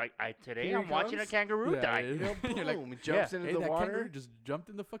just be like, today Here I'm he watching a comes. kangaroo Yeah, die. yeah. You're like, Boom, it jumps into Hey, the that kangaroo water. just jumped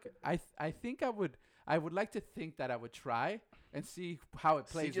in the fucking. I think I would like to think that I would try and see how it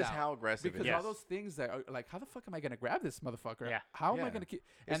See plays just out. how aggressive Because it is. all those things that are like, how the fuck am I gonna grab this motherfucker? Yeah. How am I Yeah. gonna keep?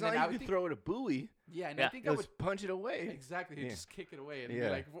 It's And not then like I you would could think, throw it a buoy. yeah, and I Yeah. think I would Just punch it away. exactly Yeah. just kick it away and Yeah. be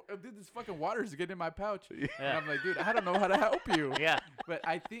like, dude, this fucking water is getting in my pouch. And Yeah. I'm like, dude, I don't know how to help you. Yeah. But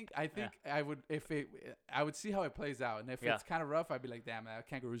I think I would I would see how it plays out, and if Yeah. it's kind of rough, I'd be like, damn, that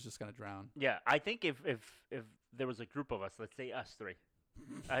kangaroo's just gonna drown. Yeah, I think if there was a group of us, let's say us three,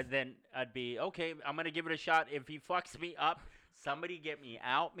 then I'd be okay. I'm gonna give it a shot. If he fucks me up, somebody get me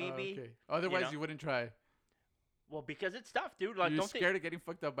out, maybe. Okay. Otherwise, know? you wouldn't try. Well, because it's tough, dude. Like, You're don't scared of getting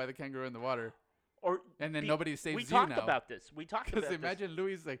fucked up by the kangaroo in the water, or and then be- nobody saves we you talked now. about this. We talked Because about imagine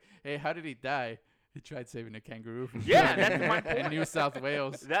Louis is like, hey, how did he die? He tried saving a kangaroo from Yeah, drowning that's my in point. New South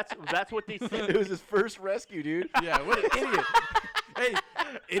Wales. this. That's what they said. It was his first rescue, dude. Yeah, what an idiot. Hey,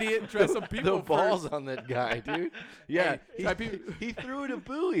 idiot, try some people The balls first. on that guy, dude. Yeah, Hey, try people- he threw it a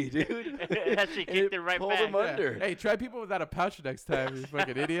buoy, dude. That shit And kicked it right pulled back. him under. Hey, try people without a pouch next time, you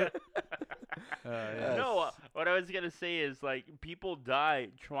fucking idiot. Yeah. No, what I was gonna say is like people die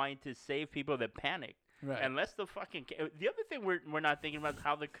trying to save people that panic. Right. Unless the fucking the other thing we're not thinking about is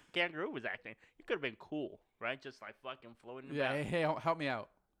how the kangaroo was acting. It could have been cool, right? Just like fucking floating Yeah, about. hey, help me out.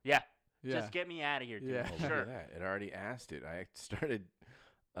 Yeah. Yeah. Just get me out of here, dude. Yeah. Oh, look Sure. at that. It already asked it. I started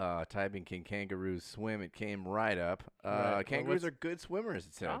typing "can kangaroos swim?" It came right up. Right. Well, Kangaroos what's- are good swimmers,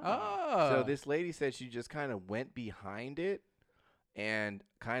 it said. Oh. So this lady said she just kind of went behind it and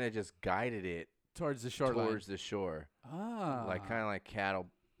kind of just guided it towards the shoreline. towards the shore, Ah. like kind of like cattle,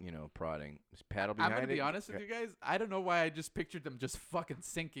 prodding. Just paddle behind I'm it. gonna be honest with you guys. I don't know why I just pictured them just fucking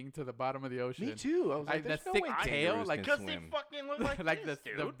sinking to the bottom of the ocean. Me too. I was like, The "There's no thick way tail, kangaroos like, can Because they swim." fucking look like, like this,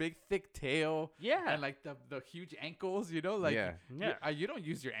 the dude. big thick tail. Yeah. And like the huge ankles, you know, like Yeah. Yeah. you don't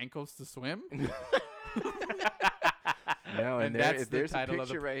use your ankles to swim. No, And and that's the there's a title of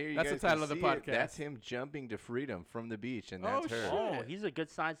the- picture right here. You that's the guys can title of the see it. That's podcast. him jumping to freedom from the beach, and Oh, that's her. shit. Oh, he's a good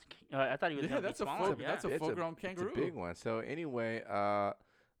sized. I thought he was Yeah, gonna that's be a smaller. full- yeah. that's a full-grown kangaroo. It's a big one. So anyway,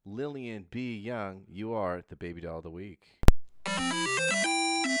 Lillian B. Young, you are the baby doll of the week.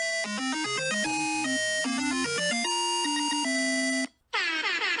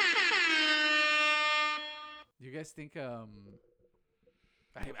 You guys think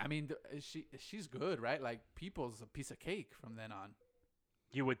I mean, she's good, right? Like, people's a piece of cake from then on.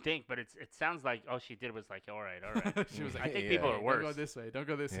 You would think, but it sounds like all she did was like, all right. She was like, I think hey, people are worse. Don't go this way. Don't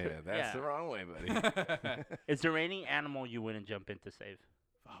go this way. Yeah, that's the wrong way, buddy. Is there any animal you wouldn't jump in to save?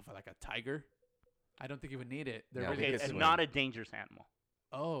 Oh, for like a tiger? I don't think you would need it. They're No, really Okay, it's and swim. not a dangerous animal.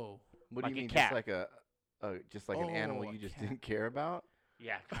 Oh. What Like do a you mean? cat. Just like an animal Oh, you a just cat. didn't care about?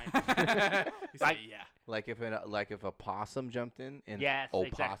 Yeah, kind of. He's like, yeah. Like if a possum jumped in and Yes,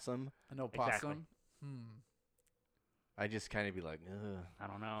 exactly. opossum, An opossum? Exactly. I just kind of be like, ugh, I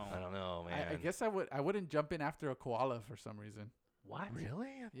don't know. I don't know, man. I guess I wouldn't jump in after a koala for some reason. What? Really?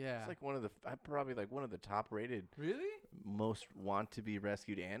 Yeah. It's like probably like one of the top rated, Really? most want to be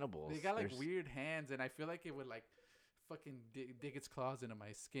rescued animals. They got like There's- weird hands, and I feel like it would like fucking dig its claws into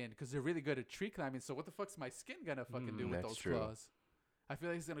my skin because they're really good at tree climbing. So what the fuck's my skin gonna fucking do with That's those true. claws? I feel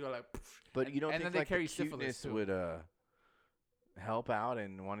like it's gonna go like. But and- you don't and think then they like carry the syphilis cuteness too. would help out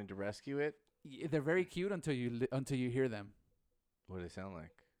in wanting to rescue it? They're very cute until you hear them. What do they sound like?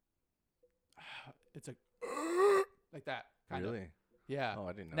 It's like that. Kind Really? Of. Yeah. Oh,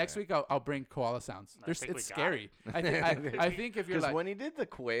 I didn't know. Next that. week I'll bring koala sounds. I think we It's got scary. I think if you're Because like when he did the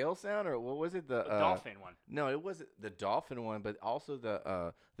quail sound, or what was it? The dolphin one. No, it wasn't the dolphin one, but also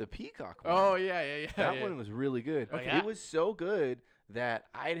the peacock one. oh yeah. That yeah. one was really good. Oh, yeah? It was so good that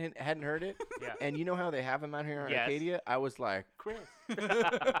I hadn't heard it. Yeah. And you know how they have them out here in Yes. Arcadia? I was like, Chris.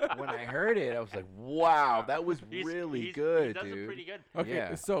 when I heard it, I was like, wow, that was really good, He does dude. it pretty good. Okay,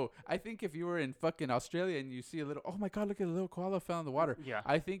 Yeah. so I think if you were in fucking Australia and you see a little, oh my god, look at a little koala fell in the water. Yeah.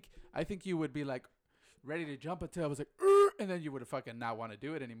 I think you would be like ready to jump until I was like, and then you would fucking not want to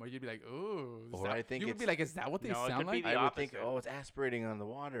do it anymore. You'd be like, ooh. Or I think you would be like, is that what they No, it sound could be like? the I would think, opposite. oh, it's aspirating on the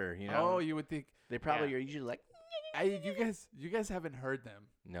water. You know, Oh, you would think. they probably Yeah. are usually like, You guys haven't heard them.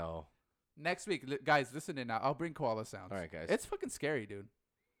 no. Next week, guys, listen in now. I'll bring koala sounds. All right, guys. It's fucking scary, dude.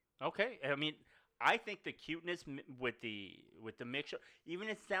 Okay. I mean, I think the cuteness with the mixture, even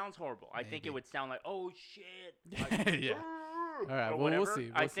it sounds horrible. I think it Maybe. would sound like, oh shit. Like, Yeah. All right, well, we'll whatever.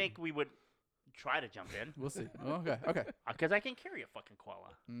 see, I we'll see. think we would try to jump in We'll see. Okay. because I can carry a fucking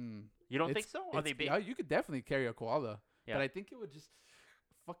koala. Mm. You don't think It's- so? Are they big? Yeah, you could definitely carry a koala, Yeah. but I think it would just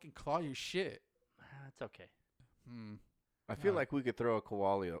fucking claw your shit. It's okay. Hmm. I feel Uh, like we could throw a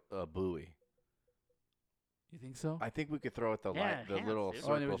koala a buoy. You think so? I think we could throw it the Yeah, the hands, little dude.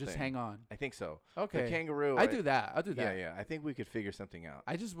 circle Oh, and it would just thing. hang on. I think so. Okay. The kangaroo. I do that. I'll do that. Yeah. I think we could figure something out.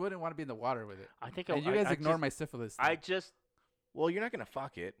 I just wouldn't want to be in the water with it. I think And you guys I ignore just, my syphilis. I thing. just Well, you're not gonna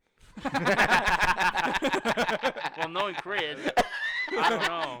fuck it. well, knowing Chris, I don't know.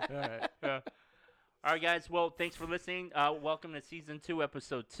 All right. Yeah. All right, guys. Well, thanks for listening. Welcome to season 2,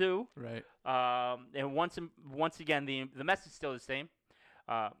 episode 2. Right. And once again, the message is still the same.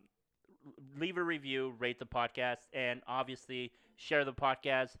 Leave a review, rate the podcast, and obviously share the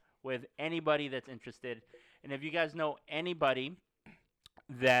podcast with anybody that's interested. And if you guys know anybody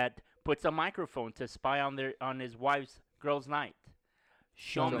that puts a microphone to spy on his wife's girls' night,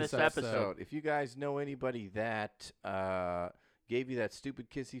 show them this episode. If you guys know anybody that gave you that stupid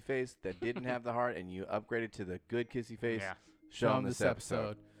kissy face that didn't have the heart, and you upgraded to the good kissy face, Yeah. show them this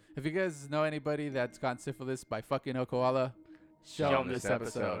episode. If you guys know anybody that's gotten syphilis by fucking a koala, show Show them 'em this All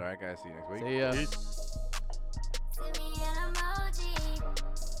episode. right, guys. See you next week. See ya. Peace.